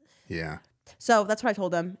 Yeah. So that's what I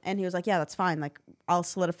told him. And he was like, yeah, that's fine. Like, I'll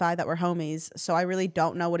solidify that we're homies. So I really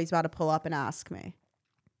don't know what he's about to pull up and ask me.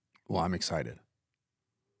 Well, I'm excited.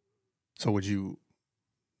 So would you?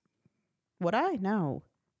 Would I? No.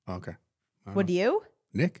 Okay. Would you?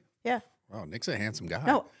 Nick? Yeah. Wow, Nick's a handsome guy.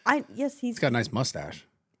 No, yes, He's got a nice mustache.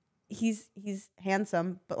 he's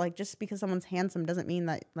handsome, but like just because someone's handsome doesn't mean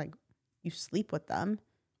that like you sleep with them.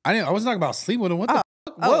 I wasn't talking about sleep with him. What the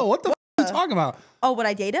fuck? Oh. Whoa, what the fuck are you talking about? Oh, would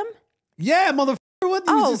I date him? Yeah, motherfucker. What?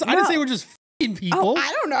 Oh, I didn't no. say we're just f***ing people. Oh,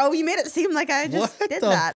 I don't know. You made it seem like I just What did the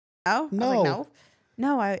that. No, I was No. like, no,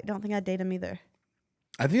 no, I don't think I'd date him either.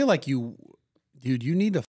 I feel like you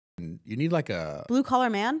need like a Blue collar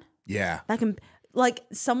man yeah. that can. Like,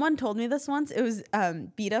 someone told me this once. It was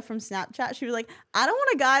Beta from Snapchat. She was like, I don't want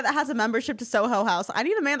a guy that has a membership to Soho House. I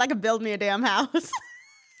need a man that can build me a damn house.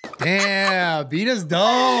 Damn, beat us dope.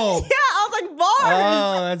 Yeah, I was like, bars.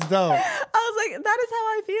 Oh, that's dope. I was like, that is how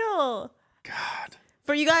I feel. God.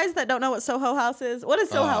 For you guys that don't know what Soho House is, what is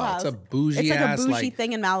Soho House? It's a bougie It's like ass, a bougie like,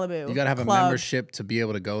 thing in Malibu. You gotta have a Club. membership to be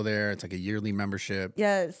able to go there. It's like a yearly membership.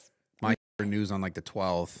 Yes. My renews on like the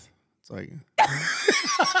 12th. It's like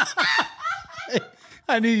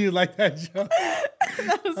I knew you liked that joke.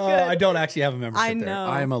 That was good. I don't actually have a membership I there. know.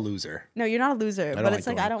 I am a loser. No, you're not a loser. don't But like it's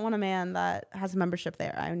like, going. I don't want a man that has a membership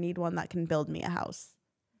there. I need one that can build me a house.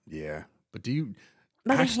 Yeah. But do you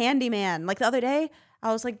Like Ash- a handyman. Like the other day,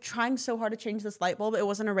 I was like trying so hard to change this light bulb. It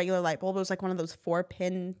wasn't a regular light bulb. It was like one of those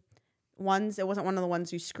 4-pin ones. It wasn't one of the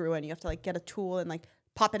ones you screw in. You have to like get a tool and like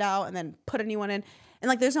pop it out and then put a new one in. And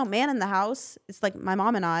like there's no man in the house. It's like my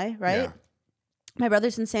mom and I, right? Yeah. My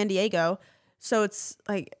brother's in San Diego. So it's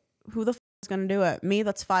like, who the is going to do it? Me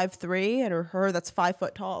that's 5'3" or her that's 5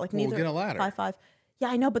 foot tall. Like Well, neither get a ladder. 5'5". Yeah,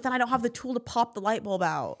 I know, but then I don't have the tool to pop the light bulb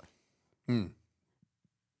out.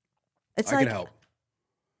 It's I like, can help.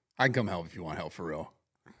 I can come help if you want help for real.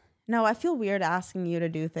 no, I feel weird asking you to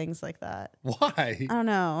do things like that. Why? I don't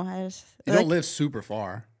know. I just You like, don't live super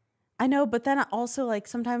far. I know, but then I also like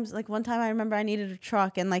sometimes like one time I remember I needed a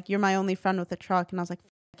truck and like you're my only friend with a truck and I was like,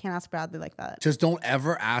 I can't ask Bradley like that. Just don't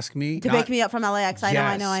ever ask me To pick me up from LAX. I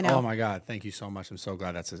Yes. know. Oh my God. Thank you so much. I'm so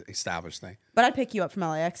glad that's an established thing. But I'd pick you up from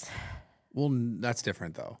LAX. Well, that's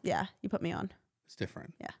different though. Yeah, you put me on. It's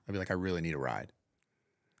different. Yeah. I'd be like, I really need a ride.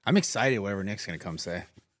 I'm excited whatever Nick's going to come say.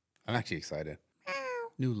 I'm actually excited.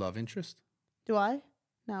 New love interest? Do I?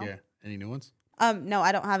 No. Yeah. Any new ones? No,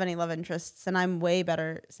 I don't have any love interests and I'm way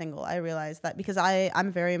better single. I realize that because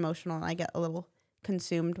I'm very emotional and I get a little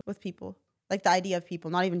consumed with people. Like the idea of people,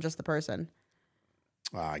 not even just the person.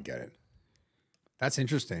 Oh, I get it. That's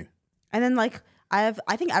interesting. And then like I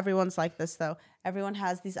think everyone's like this though. Everyone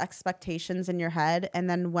has these expectations in your head and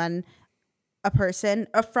then when a person,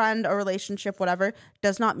 a friend, a relationship, whatever,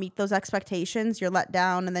 does not meet those expectations, you're let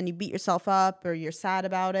down and then you beat yourself up or you're sad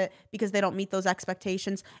about it because they don't meet those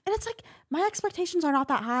expectations. And it's like, my expectations are not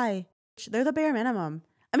that high. They're the bare minimum.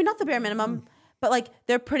 I mean, not the bare minimum, but like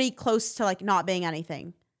they're pretty close to like not being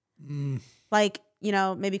anything. Like, you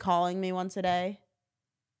know, maybe calling me once a day.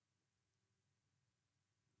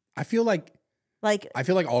 I feel like Like,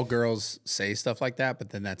 all girls say stuff like that, but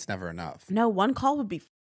then that's never enough. no, one call would be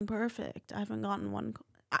perfect. I haven't gotten one.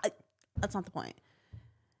 That's not the point.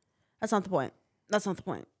 That's not the point. That's not the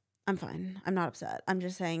point. I'm fine. I'm not upset. I'm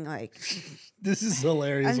just saying, like, This is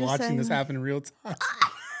hilarious I'm just watching this saying- happen in real time.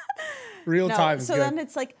 Real no. time is So good. then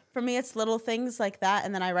it's like, for me, it's little things like that,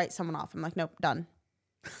 and then I write someone off. I'm like, nope, done.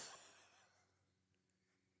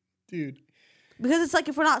 Dude. Because it's like,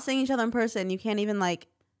 if we're not seeing each other in person, you can't even like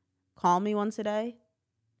call me once a day.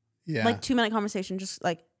 Yeah. Like 2-minute conversation, just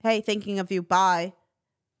like, hey, thinking of you, bye.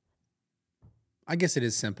 I guess it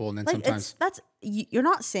is simple. And then Like sometimes you're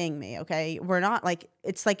not seeing me, okay? We're not like,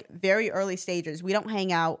 it's like very early stages. We don't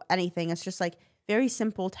hang out, anything. It's just like very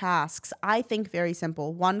simple tasks. I think very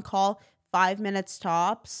simple. One call, 5 minutes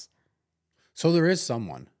tops. so there is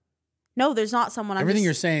someone. No, there's not someone. Everything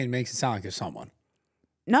you're saying makes it sound like there's someone.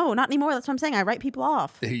 No, not anymore. That's what I'm saying. I write people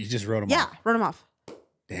off. You just wrote them Yeah, off. wrote them off.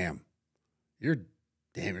 Damn. You're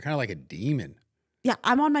kind of like a demon. Yeah,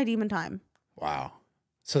 I'm on my demon time. Wow.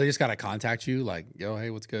 So they just got to contact you like, yo,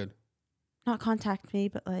 hey, what's good? Not contact me,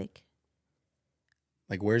 but like,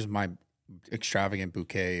 Where's my extravagant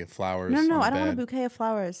bouquet of flowers? no, on the I don't want a bed? bouquet of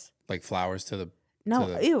flowers. Like flowers to the No,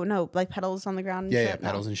 the- ew, no, like petals on the ground. And yeah, shit.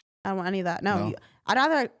 petals No, and shit. I don't want any of that. No, No? I'd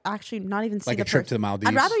rather actually not even see Like the a trip person. to the Maldives.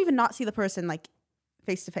 I'd rather even not see the person like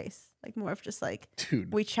face to face. Like more of just like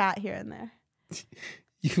Dude, we chat here and there.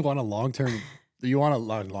 you want a long-term, you want a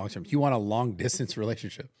long-term, you want a long-distance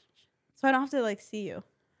relationship. So I don't have to like see you.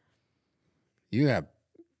 You have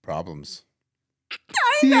problems.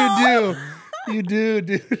 I know. You do,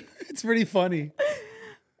 dude. It's pretty funny.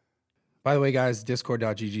 By the way, guys,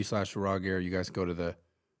 discord.gg/rawgear. You guys go to the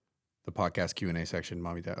podcast Q&A section.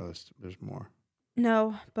 Mommy, Dad, there's more.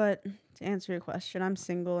 No, but to answer your question, I'm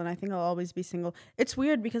single and I think I'll always be single. It's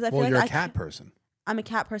weird because I feel like You're a I cat person. I'm a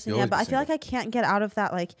cat person, You'll yeah, always but be I feel like single. I can't get out of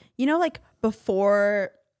that, like, you know, like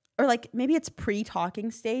before, or like maybe it's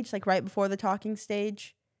pre-talking stage, like right before the talking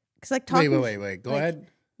stage. Because like talking, Wait. Go like, ahead.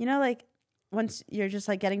 You know, like once you're just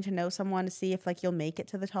like getting to know someone to see if like you'll make it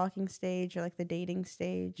to the talking stage or like the dating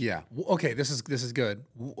stage. Yeah. Okay. This is good.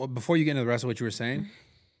 Before you get into the rest of what you were saying,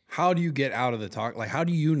 how do you get out of the talk? Like, how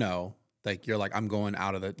do you know? Like, you're like, I'm going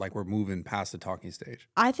out of the, like, we're moving past the talking stage.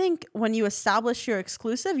 I think when you establish you're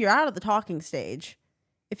exclusive, you're out of the talking stage.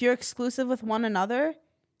 If you're exclusive with one another,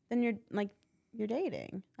 then you're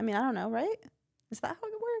dating. I mean, I don't know, right? Is that how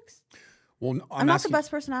it works? Well, I'm not the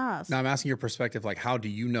best person to ask. No, I'm asking your perspective. Like, how do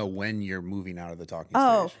you know when you're moving out of the talking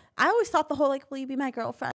stage? I always thought the whole like, will you be my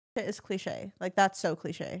girlfriend shit is cliche. Like that's so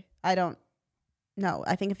cliche. I don't know.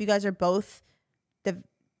 I think if you guys are both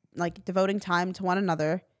devoting time to one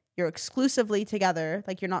another, you're exclusively together,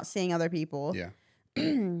 like you're not seeing other people. Yeah.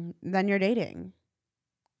 Then you're dating.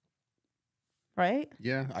 Right?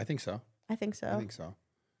 Yeah, I think so. I think so. I think so.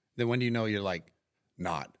 Then when do you know you're like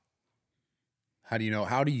not? How do you know?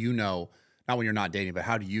 How do you know? Not when you're not dating, but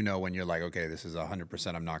how do you know when you're like, okay, this is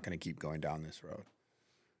 100%. I'm not going to keep going down this road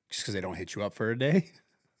just because they don't hit you up for a day.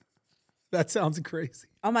 That sounds crazy.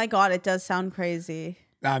 Oh my God, it does sound crazy.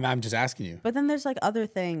 I'm just asking you. But then there's like other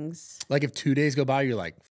things. Like if 2 days go by, you're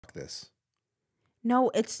like, fuck this.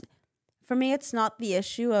 No, for me, it's not the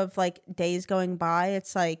issue of like days going by.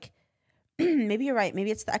 It's like, maybe you're right. Maybe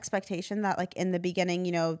it's the expectation that like in the beginning,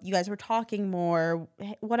 you know, you guys were talking more,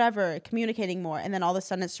 whatever, communicating more. And then all of a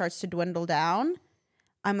sudden it starts to dwindle down.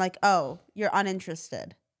 I'm like, oh, you're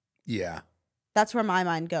uninterested. Yeah. That's where my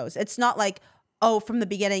mind goes. It's not like, oh, from the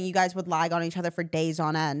beginning, you guys would lag on each other for days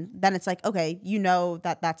on end. Then it's like, okay, you know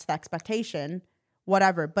that that's the expectation,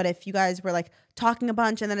 whatever. But if you guys were like talking a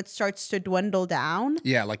bunch and then it starts to dwindle down.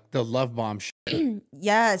 Yeah, like the love bomb shit.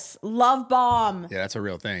 Yes, love bomb. Yeah, that's a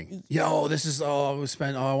real thing. Yo, this is, I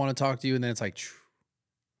want to talk to you. And then it's like,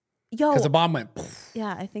 yo. Because the bomb went. Poof.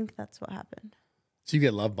 Yeah, I think that's what happened. So you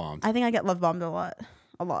get love bombed. I think I get love bombed a lot.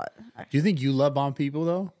 A lot. Actually. Do you think you love bomb people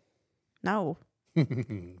though? No.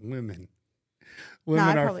 Women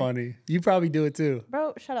are funny. You probably do it too.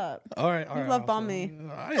 Bro, shut up. All right. You love bomb me.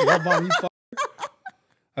 I didn't love bomb you.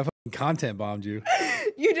 I fucking content bombed you.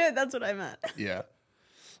 You did. That's what I meant. Yeah.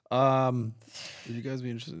 Would you guys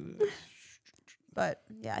be interested? But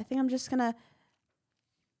yeah, I think I'm just gonna,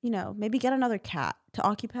 maybe get another cat to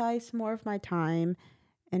occupy some more of my time,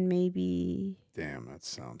 and maybe. Damn, that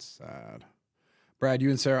sounds sad. Brad,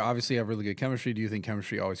 you and Sarah obviously have really good chemistry. Do you think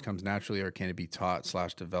chemistry always comes naturally, or can it be taught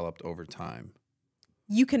 / developed over time?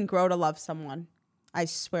 You can grow to love someone. I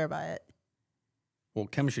swear by it. Well,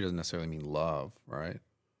 chemistry doesn't necessarily mean love, right?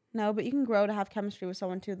 No, but you can grow to have chemistry with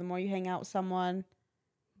someone too. The more you hang out with someone,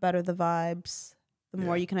 better the vibes. The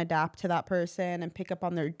more you can adapt to that person and pick up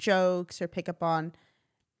on their jokes or pick up on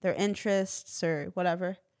their interests or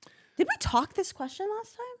whatever. Did we talk this question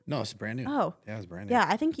last time? No, it's brand new. Oh. Yeah, it's brand new. Yeah,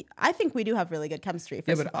 I think we do have really good chemistry.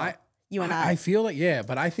 First of all. You and I. I feel like,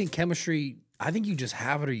 but I think chemistry, I think you just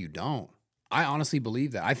have it or you don't. I honestly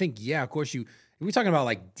believe that. I think, of course if we're talking about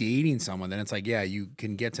like dating someone, then it's like, you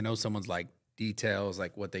can get to know someone's like details,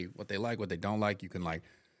 like what they like, what they don't like. You can like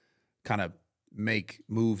kind of make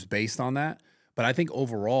moves based on that. But I think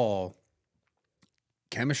overall,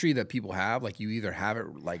 chemistry that people have, like you either have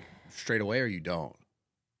it like straight away or you don't.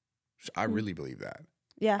 I really believe that.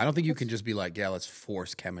 Yeah. I don't think you can just be like, let's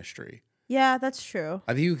force chemistry. Yeah, that's true.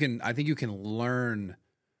 I think you can learn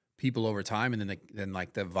people over time, and then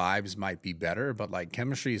like the vibes might be better. But like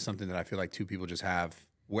chemistry is something that I feel like two people just have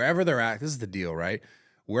wherever they're at. This is the deal, right?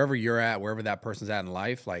 Wherever you're at, wherever that person's at in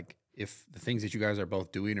life, like if the things that you guys are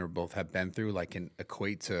both doing or both have been through, like can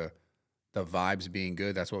equate to the vibes being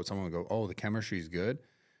good, that's what someone would go, oh, the chemistry is good.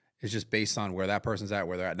 It's just based on where that person's at,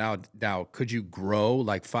 where they're at. Now, could you grow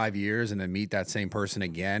like 5 years and then meet that same person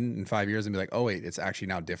again in 5 years and be like, oh, wait, it's actually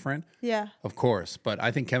now different? Yeah. Of course. But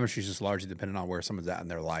I think chemistry is just largely dependent on where someone's at in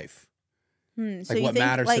their life. So like what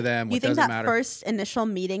matters to them, what doesn't matter. You think that first initial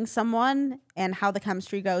meeting someone and how the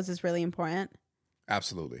chemistry goes is really important?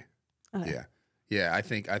 Absolutely. Okay. Yeah. Yeah, I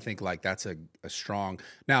think like that's a strong.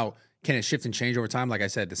 Now, can it shift and change over time? Like I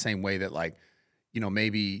said, the same way that like,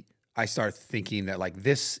 maybe I start thinking that like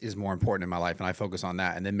this is more important in my life and I focus on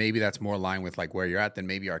that. And then maybe that's more aligned with like where you're at. Then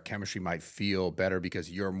maybe our chemistry might feel better because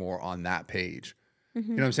you're more on that page. You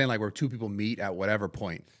know what I'm saying? Like where two people meet at whatever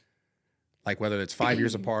point, like whether it's 5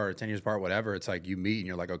 years apart or 10 years apart, whatever, it's like you meet and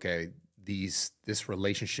you're like, okay, this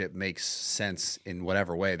relationship makes sense in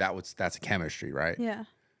whatever way. That's chemistry, right? Yeah.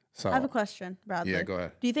 So I have a question, Bradley. Yeah, go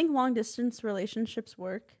ahead. Do you think long distance relationships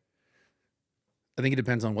work? I think it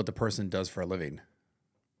depends on what the person does for a living.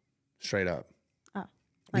 Straight up. Oh.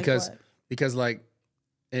 Like because like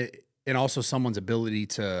it, and also someone's ability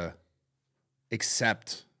to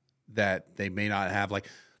accept that they may not have, like,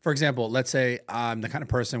 for example, let's say I'm the kind of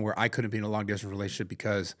person where I couldn't be in a long distance relationship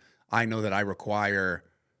because I know that I require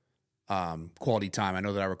quality time. I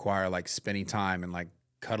know that I require like spending time and like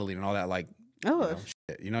cuddling and all that, like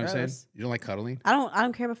shit. You know what I'm saying? You don't like cuddling? I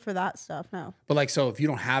don't care for that stuff, no. But like, so if you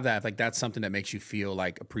don't have that, like that's something that makes you feel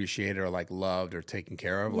like appreciated or like loved or taken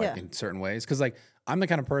care of, like in certain ways. Cause like I'm the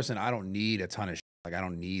kind of person, I don't need a ton of shit. Like I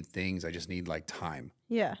don't need things. I just need like time.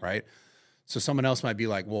 Yeah. Right. So someone else might be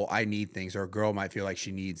like, well, I need things, or a girl might feel like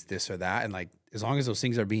she needs this or that. And like, as long as those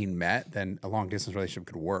things are being met, then a long distance relationship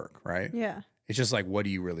could work, right? Yeah. It's just like, what do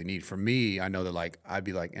you really need? For me, I know that like, I'd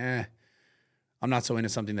be like, I'm not so into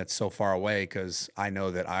something that's so far away because I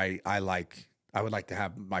know that I would like to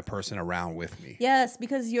have my person around with me. Yes,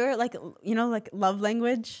 because you're like, you know, like love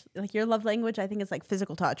language, like your love language, I think is like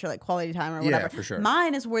physical touch or like quality time or whatever. Yeah, for sure.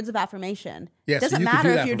 Mine is words of affirmation. Yeah, It doesn't so you could matter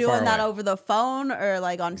do if that you're from far doing that away. over the phone or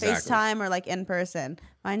like on Exactly. FaceTime or like in person.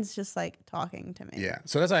 Mine's just like talking to me. Yeah.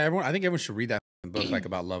 So that's why I think everyone should read that book like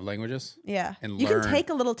about love languages. Yeah. And You learn. can take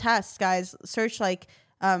a little test, guys. Search like,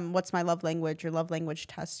 what's my love language or love language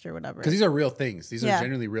test or whatever. Because these are real things. These Yeah. are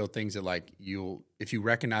genuinely real things that like if you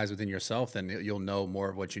recognize within yourself, then you'll know more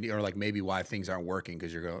of what you need, or like maybe why things aren't working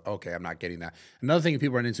because you're going, okay, I'm not getting that. Another thing that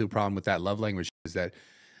people run into a problem with that love language is that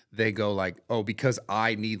they go like, oh, because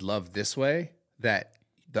I need love this way, that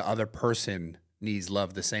the other person needs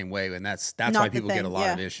love the same way. And that's Not why the people get a thing, lot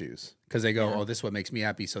of yeah. issues because they go, Yeah. oh, this is what makes me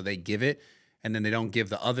happy. So they give it and then they don't give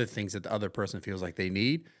the other things that the other person feels like they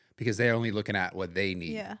need because they're only looking at what they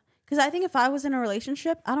need. Yeah. Because I think if I was in a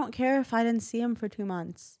relationship, I don't care if I didn't see him for 2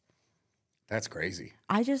 months. That's crazy.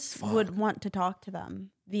 I just would want to talk to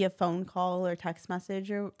them via phone call or text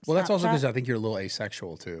message or Well, that's also Snapchat. because I think you're a little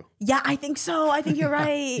asexual too. Yeah, I think so. I think you're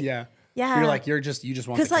right. Yeah. Yeah. You're like, you just want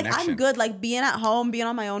the Because like connection. I'm good, like being at home, being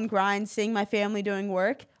on my own grind, seeing my family doing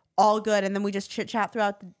work, all good, and then we just chit chat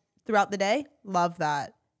throughout the day. Love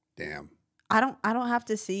that. Damn. I don't have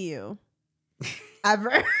to see you ever.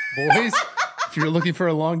 Boys, if you're looking for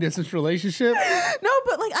a long distance relationship, No,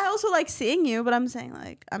 but like I also like seeing you, but I'm saying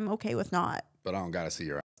like I'm okay with not. but I don't gotta see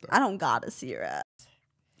your ass. Though. I don't gotta see your ass.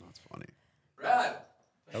 That's funny. Brad.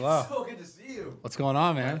 Hello. So good to see you. What's going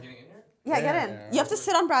on, man? Getting in here? Yeah, get in. You have to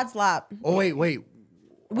sit on Brad's lap. Oh wait. We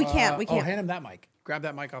can't. We Oh, can't. hand him that mic. Grab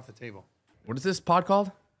that mic off the table. What is this pod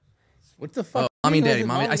called? What the fuck? Mommy and What Daddy. is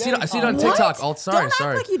Mommy. I see it on Daddy TikTok. What? Oh, sorry, Don't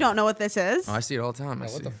sorry. act like you don't know what this is. Oh, I see it all the time. I Yeah,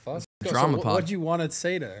 see. what the fuck? Drama so pod. what'd you want to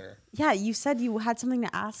say to her? Yeah, you said you had something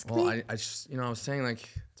to ask Well, me. I just, I was saying like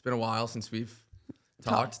it's been a while since we've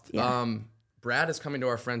talked. yeah. Brad is coming to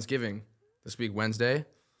our Friendsgiving this week, Wednesday.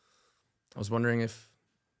 I was wondering if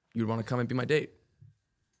you'd want to come and be my date.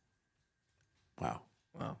 Wow.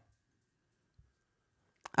 Wow.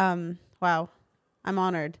 Wow. I'm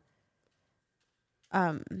honored.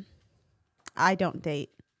 I don't date.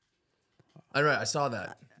 All right, I saw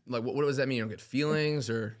that. Like, what does that mean? You don't get feelings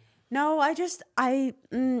or? No, I'm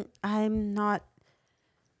not.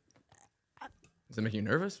 Does that make you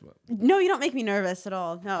nervous? What? No, you don't make me nervous at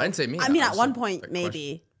all. No. I didn't say me. I mean, I at just one said, point, like,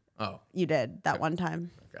 maybe Oh, you did that one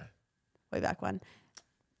time, okay. way back when.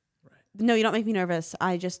 Right. No, you don't make me nervous.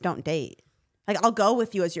 I just don't date. Like, I'll go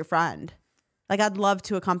with you as your friend. Like, I'd love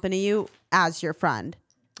to accompany you as your friend.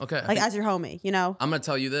 Okay. I Like, think as your homie, you know? I'm gonna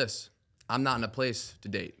tell you this. I'm not in a place to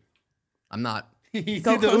date. I'm not. He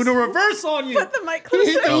Go did the close. Uno reverse on you. Put the mic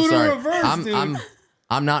closer. Oh, Uno sorry. reverse, dude.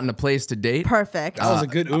 I'm not in a place to date. Perfect. That was a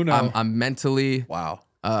good Uno. I'm mentally. Wow.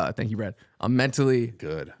 Thank you, Brad. I'm mentally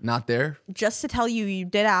Good. not there. Just to tell you, you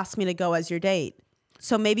did ask me to go as your date.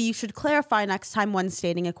 So maybe you should clarify next time when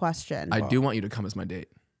stating a question. I do want you to come as my date.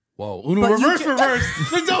 Whoa. Uno But you reverse, ju- reverse.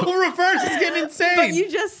 The double reverse is getting insane. But you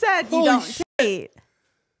just said you Holy don't shit. date.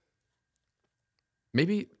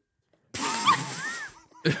 Maybe.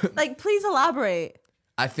 Like, please elaborate.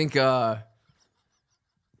 I think.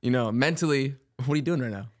 Mentally. What are you doing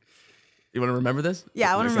right now? You want to remember this?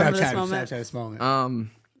 Yeah, I want to remember this moment. Snapchat this moment.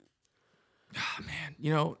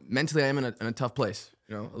 Man. Mentally, I am in a tough place.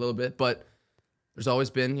 A little bit, but there's always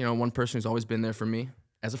been, one person who's always been there for me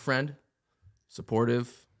as a friend,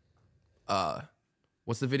 supportive.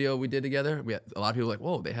 What's the video we did together? We had a lot of people like,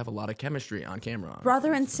 whoa, they have a lot of chemistry on camera.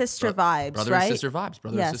 Brother and sister vibes, Brother right? and sister vibes.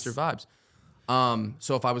 Brother Yes. and sister vibes.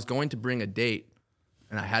 So if I was going to bring a date,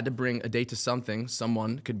 and I had to bring a date to something,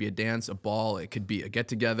 someone, could be a dance, a ball, it could be a get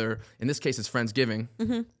together. In this case, it's Friendsgiving.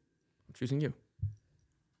 Mm-hmm. I'm choosing you.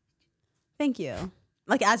 Thank you.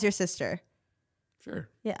 Like, as your sister. Sure.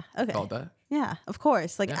 Yeah, okay. Call it that. Yeah, of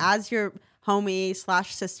course. Like, Yeah. as your homie /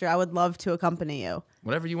 sister, I would love to accompany you.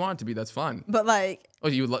 Whatever you want it to be, that's fine. But, like, Oh,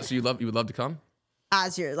 you would love to come?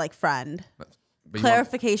 as your, like, friend. But you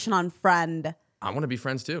Clarification on friend. I want to be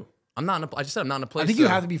friends too. I just said I'm not in a place. I think you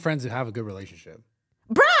have to be friends to have a good relationship.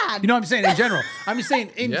 Brad! You know what I'm saying? In general. I'm just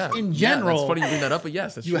saying in Yeah. general. Yeah, that's funny you bring that up, but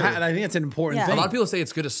yes, that's You true. I think that's an important Yeah. thing. A lot of people say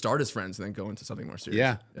it's good to start as friends and then go into something more serious.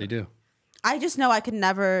 Yeah, they do. I just know I could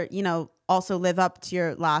never, also live up to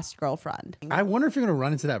your last girlfriend. I wonder if you're going to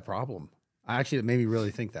run into that problem. Actually, it made me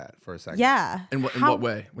really think that for a second. Yeah. In How- what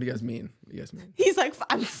way? What do you guys mean? What do you guys mean? He's like,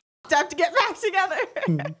 I'm f***ed up to get back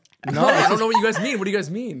together. No, I don't know what you guys mean. What do you guys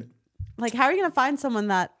mean? Like, how are you going to find someone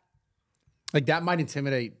that... Like that might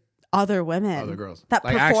intimidate other women, other girls. that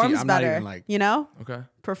Like, actually, performs I'm not better. even, like- you know, Okay.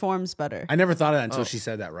 performs better. I never thought of that until she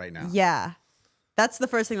said that right now. Yeah, that's the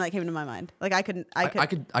first thing that came to my mind. Like I could.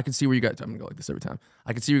 I could see where you guys. I'm gonna go like this every time.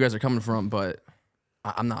 I could see where you guys are coming from, but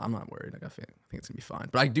I'm not worried. Like I think it's gonna be fine.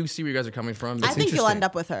 But I do see where you guys are coming from. I It's think you'll interesting. end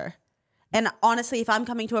up with her. And honestly, if I'm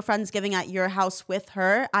coming to a Friendsgiving at your house with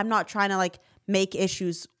her, I'm not trying to like make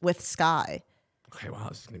issues with Sky. Okay, wow,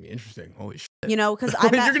 this is gonna be interesting. Holy shit! You know, because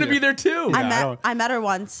You're gonna be there too. I met her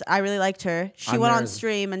once. I really liked her. She I'm went there on as-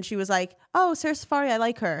 stream and she was like, "Oh, Sarah Safari, I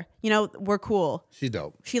like her. You know, we're cool." She's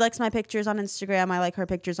dope. She likes my pictures on Instagram. I like her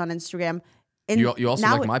pictures on Instagram. And You also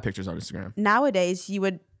now- like my pictures on Instagram. Nowadays, you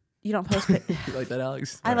don't post. You like that,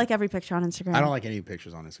 Alex? I like every picture on Instagram. I don't like any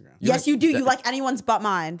pictures on Instagram. Yes, you do. You like anyone's but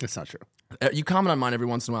mine. That's not true. You comment on mine every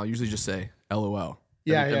once in a while. Usually just say LOL.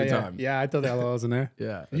 every time. Yeah, I thought the LOLs in there.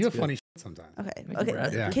 Yeah, You have funny shit sometimes. Okay. you, Okay.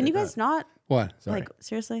 Brad. Yeah. Can you guys not What? like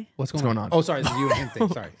seriously? What's going on? Oh, sorry. This is you and him thing.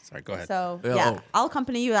 Sorry. Go ahead. So Yeah, yeah, oh. I'll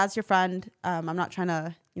accompany you as your friend. I'm not trying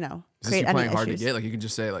to, Is this create you any playing hard to issues. get? Like you can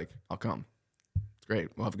just say like, I'll come. It's great.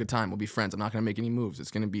 We'll have a good time. We'll be friends. I'm not gonna make any moves.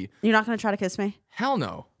 It's gonna be You're not gonna try to kiss me? hell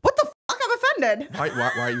no. What the fuck? I'm offended. Why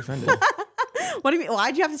are you offended? What do you mean?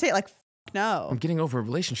 Why'd you have to say it like no? I'm getting over a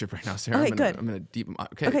relationship right now, Sarah. Okay, I'm in a- good. I'm in a deep.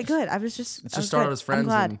 Okay. Okay, good. I was just. Let's I was just start good. out as friends I'm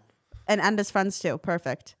glad. and- And end as friends too.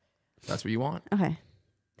 Perfect. That's what you want. Okay.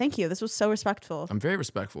 Thank you. This was so respectful. I'm very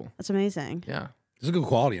respectful. That's amazing. Yeah. There's a good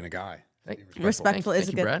quality in a guy. Respectful is Thank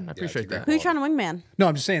a you, good. Brad. I appreciate great that. Who are you trying to wingman? No,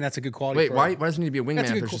 I'm just saying that's a good quality. Wait, for why does it need to be a wingman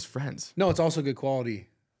That's a if good they're just friends? No, it's also good quality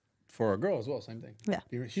for a girl as well. Same thing.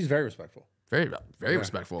 Yeah. She's very respectful. Very Yeah.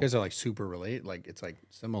 respectful. You guys are like super relate. Like it's like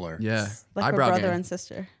similar. Yeah. Like we're Eyebrow brother game. and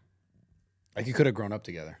sister. Like you could have grown up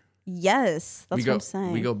together. Yes, that's we go, what I'm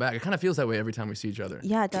saying. We go back. It kind of feels that way every time we see each other.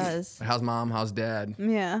 Yeah, it does. Like, how's mom? How's dad?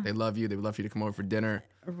 Yeah. They love you. They would love for you to come over for dinner,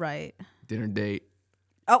 Right. dinner date,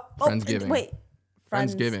 Oh, Friendsgiving. wait.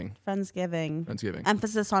 Friendsgiving. Friendsgiving.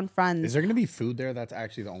 Emphasis on friends. Is there gonna be food there? That's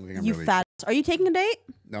actually the only thing I'm You really. fat. Are you taking a date?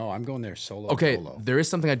 No, I'm going there solo. Okay, Solo. there is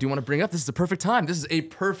something I do want to bring up. This is the perfect time. This is a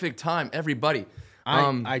perfect time, everybody.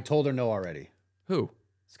 I told her no already. Who?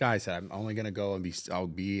 Sky said I'm only gonna go and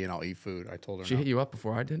I'll eat food. I told her She no. hit you up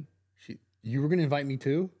before I did? You were gonna invite me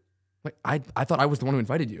too? Wait, I thought I was the one who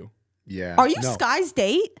invited you. Yeah. Are you No. Sky's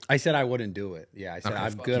date? I said I wouldn't do it. Yeah, I said Okay,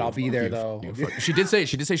 I'm fuck good. you, I'll be fuck there you, though. fuck you, fuck- She did say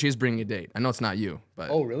she is bringing a date. I know it's not you, but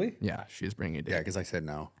Oh really? yeah, she is bringing a date. Yeah, because I said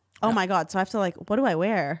no. Oh my god! So I have to like, what do I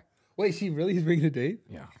wear? Wait, she really is bringing a date?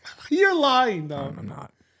 Yeah, You're lying though. I'm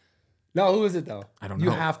not. No, who is it though? I don't know.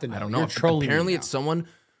 You have to know. I don't know. You're trolling me Apparently, now. it's someone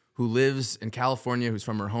who lives in California, who's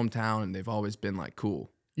from her hometown, and they've always been like cool.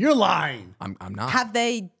 You're lying. I'm not. Have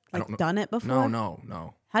they don't know. like done it before?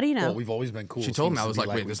 No. How do you know? Well, we've always been cool. She told me, Seems I was to be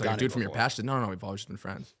like, wait, we've there's like a done dude it from your before. past. No, we've always just been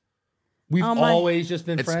friends. We've Oh my- always just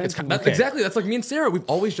been friends. That's Okay. exactly. That's like me and Sarah. We've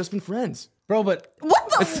always just been friends. Bro, but What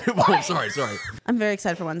the? Well, sorry. I'm very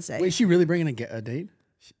excited for Wednesday. wait, is she really bringing a date?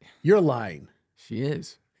 You're lying. She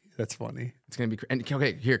is. That's funny. It's gonna be. And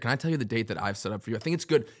okay, here. Can I tell you the date that I've set up for you? I think it's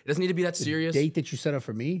good. It doesn't need to be that serious. Date that you set up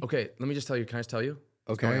for me? Okay, let me just tell you. Can I just tell you?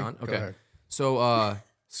 What's Okay, going on? go Okay. ahead. So,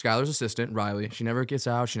 Skylar's assistant, Riley, she never gets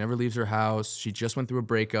out. She never leaves her house. She just went through a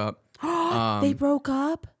breakup. They broke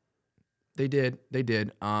up. They did.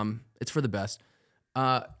 It's for the best.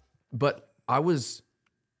 But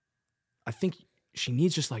I think she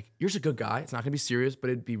needs just like, you're just a good guy. It's not gonna be serious, but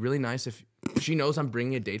it'd be really nice if she knows I'm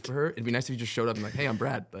bringing a date for her. It'd be nice if you just showed up and like, hey, I'm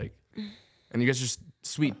Brad. Like, and you guys are just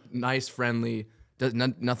sweet, nice, friendly,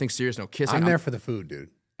 nothing serious, no kissing. I'm there for the food, dude.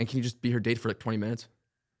 And can you just be her date for like 20 minutes?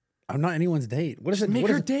 I'm not anyone's date. What does it Make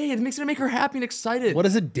what her does- date. It makes it make her happy and excited. What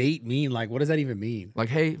does a date mean? Like, what does that even mean? Like,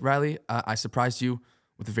 hey, Riley, I surprised you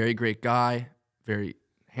with a very great guy, very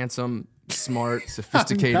handsome, smart,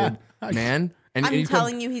 sophisticated man. And I'm you come-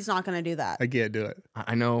 telling you, he's not going to do that. I can't do it.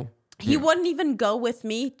 I know. He wouldn't even go with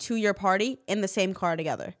me to your party in the same car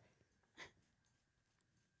together.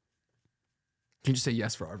 Can you just say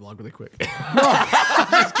yes for our vlog really quick?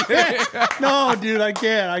 No, dude, I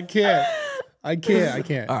can't.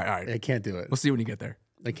 All right. All I can't do it. We'll see when you get there.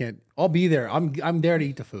 I can't. I'll be there. I'm there to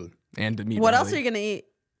eat the food. And to meet What Riley. else are you going to eat?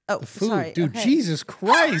 Oh, Food, sorry. dude. okay. Jesus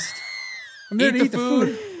Christ. I'm there Eat to the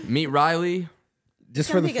food. Meet Riley. Just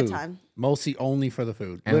gonna for the be a good food. time. Mostly only for the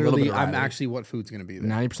food. And a little Literally, bit of I'm Riley. actually what food's gonna be there.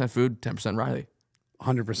 90% food, 10% Riley.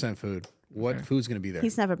 100% food. What food's gonna be there?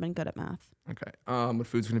 He's never been good at math. Okay. What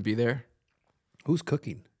food's gonna be there? Who's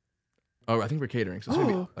cooking? Oh, I think we're catering. So it's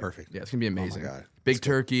gonna be Perfect. Yeah, it's gonna be amazing. God. Big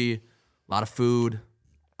turkey, a lot of food.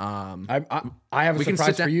 I have a We can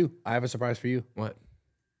surprise sit for down- you. I have a surprise for you. What?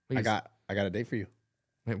 I got a date for you.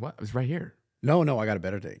 Wait, what? It was right here. No, I got a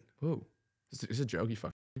better date. Whoa. Is this a joke? You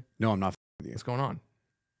fuck. No, I'm not with you. What's going on?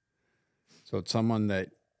 So it's someone that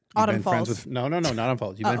Autumn been friends Falls. with no, not on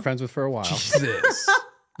Falls. You've been friends with for a while. Jesus.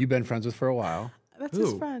 You've been friends with for a while. That's Who?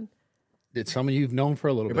 his friend. It's someone you've known for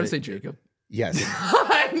a little You're bit. about to say Jacob. Yes.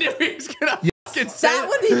 I knew he was gonna fucking say That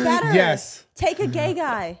would be better. Yes. Take a gay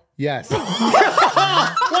guy. Yes.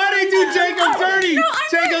 Why did you do Jacob dirty?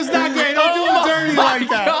 Jacob's not gay. Don't do him dirty like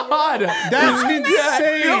that. God. That's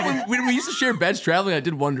insane. You know, when we used to share beds traveling, I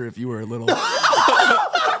did wonder if you were a little.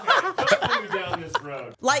 Down this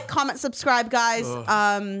road. Like, comment, subscribe, guys.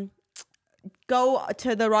 Go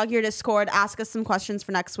to the Raw Gear Discord. Ask us some questions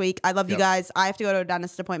for next week. I love you guys. I have to go to a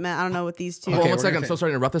dentist appointment. I don't know what these two. Hold on Okay, one we're second. gonna I'm so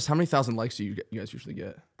sorry to interrupt this. How many thousand likes do you guys usually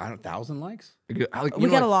get? I don't 1,000 likes. Like, We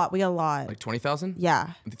get a lot. We get a lot. Like 20,000?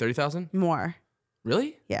 Yeah, 30,000? more.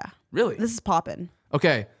 Really? Yeah. Really? This is popping.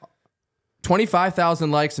 Okay. 25,000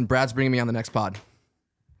 likes, and Brad's bringing me on the next pod.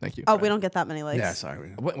 Thank you. Oh, we don't get that many likes. Yeah,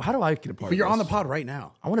 sorry. How do I get a part But of you're on the this? pod right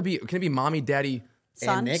now. I want to be. Can it be mommy, daddy,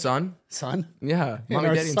 Son. And Nick? son? Son? Yeah, mommy,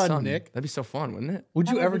 our daddy, and son, son. Nick. That'd be so fun, wouldn't it? Would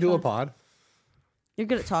you would ever be do a fun. pod? You're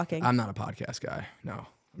good at talking. I'm not a podcast guy. No,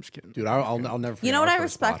 I'm just kidding. Dude, I'll never forget You know what our I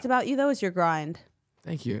first respect pod. about you, though, is your grind.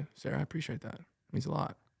 Thank you, Sarah. I appreciate that. It means a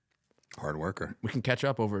lot. Hard worker. We can catch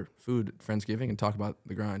up over food at Friendsgiving and talk about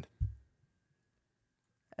the grind.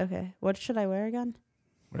 Okay. What should I wear again?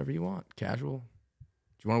 Whatever you want. Casual.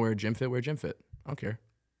 Do you want to wear a gym fit? Wear a gym fit. I don't care.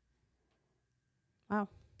 Wow.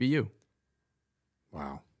 Be you.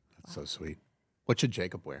 Wow. That's so sweet. What should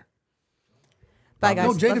Jacob wear? Bye, guys.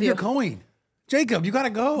 No, Jacob, Love you're you. going. Jacob, you got to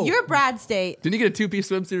go. You're Brad's date. Didn't you get a 2-piece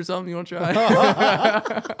swimsuit or something? You want to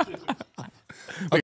try?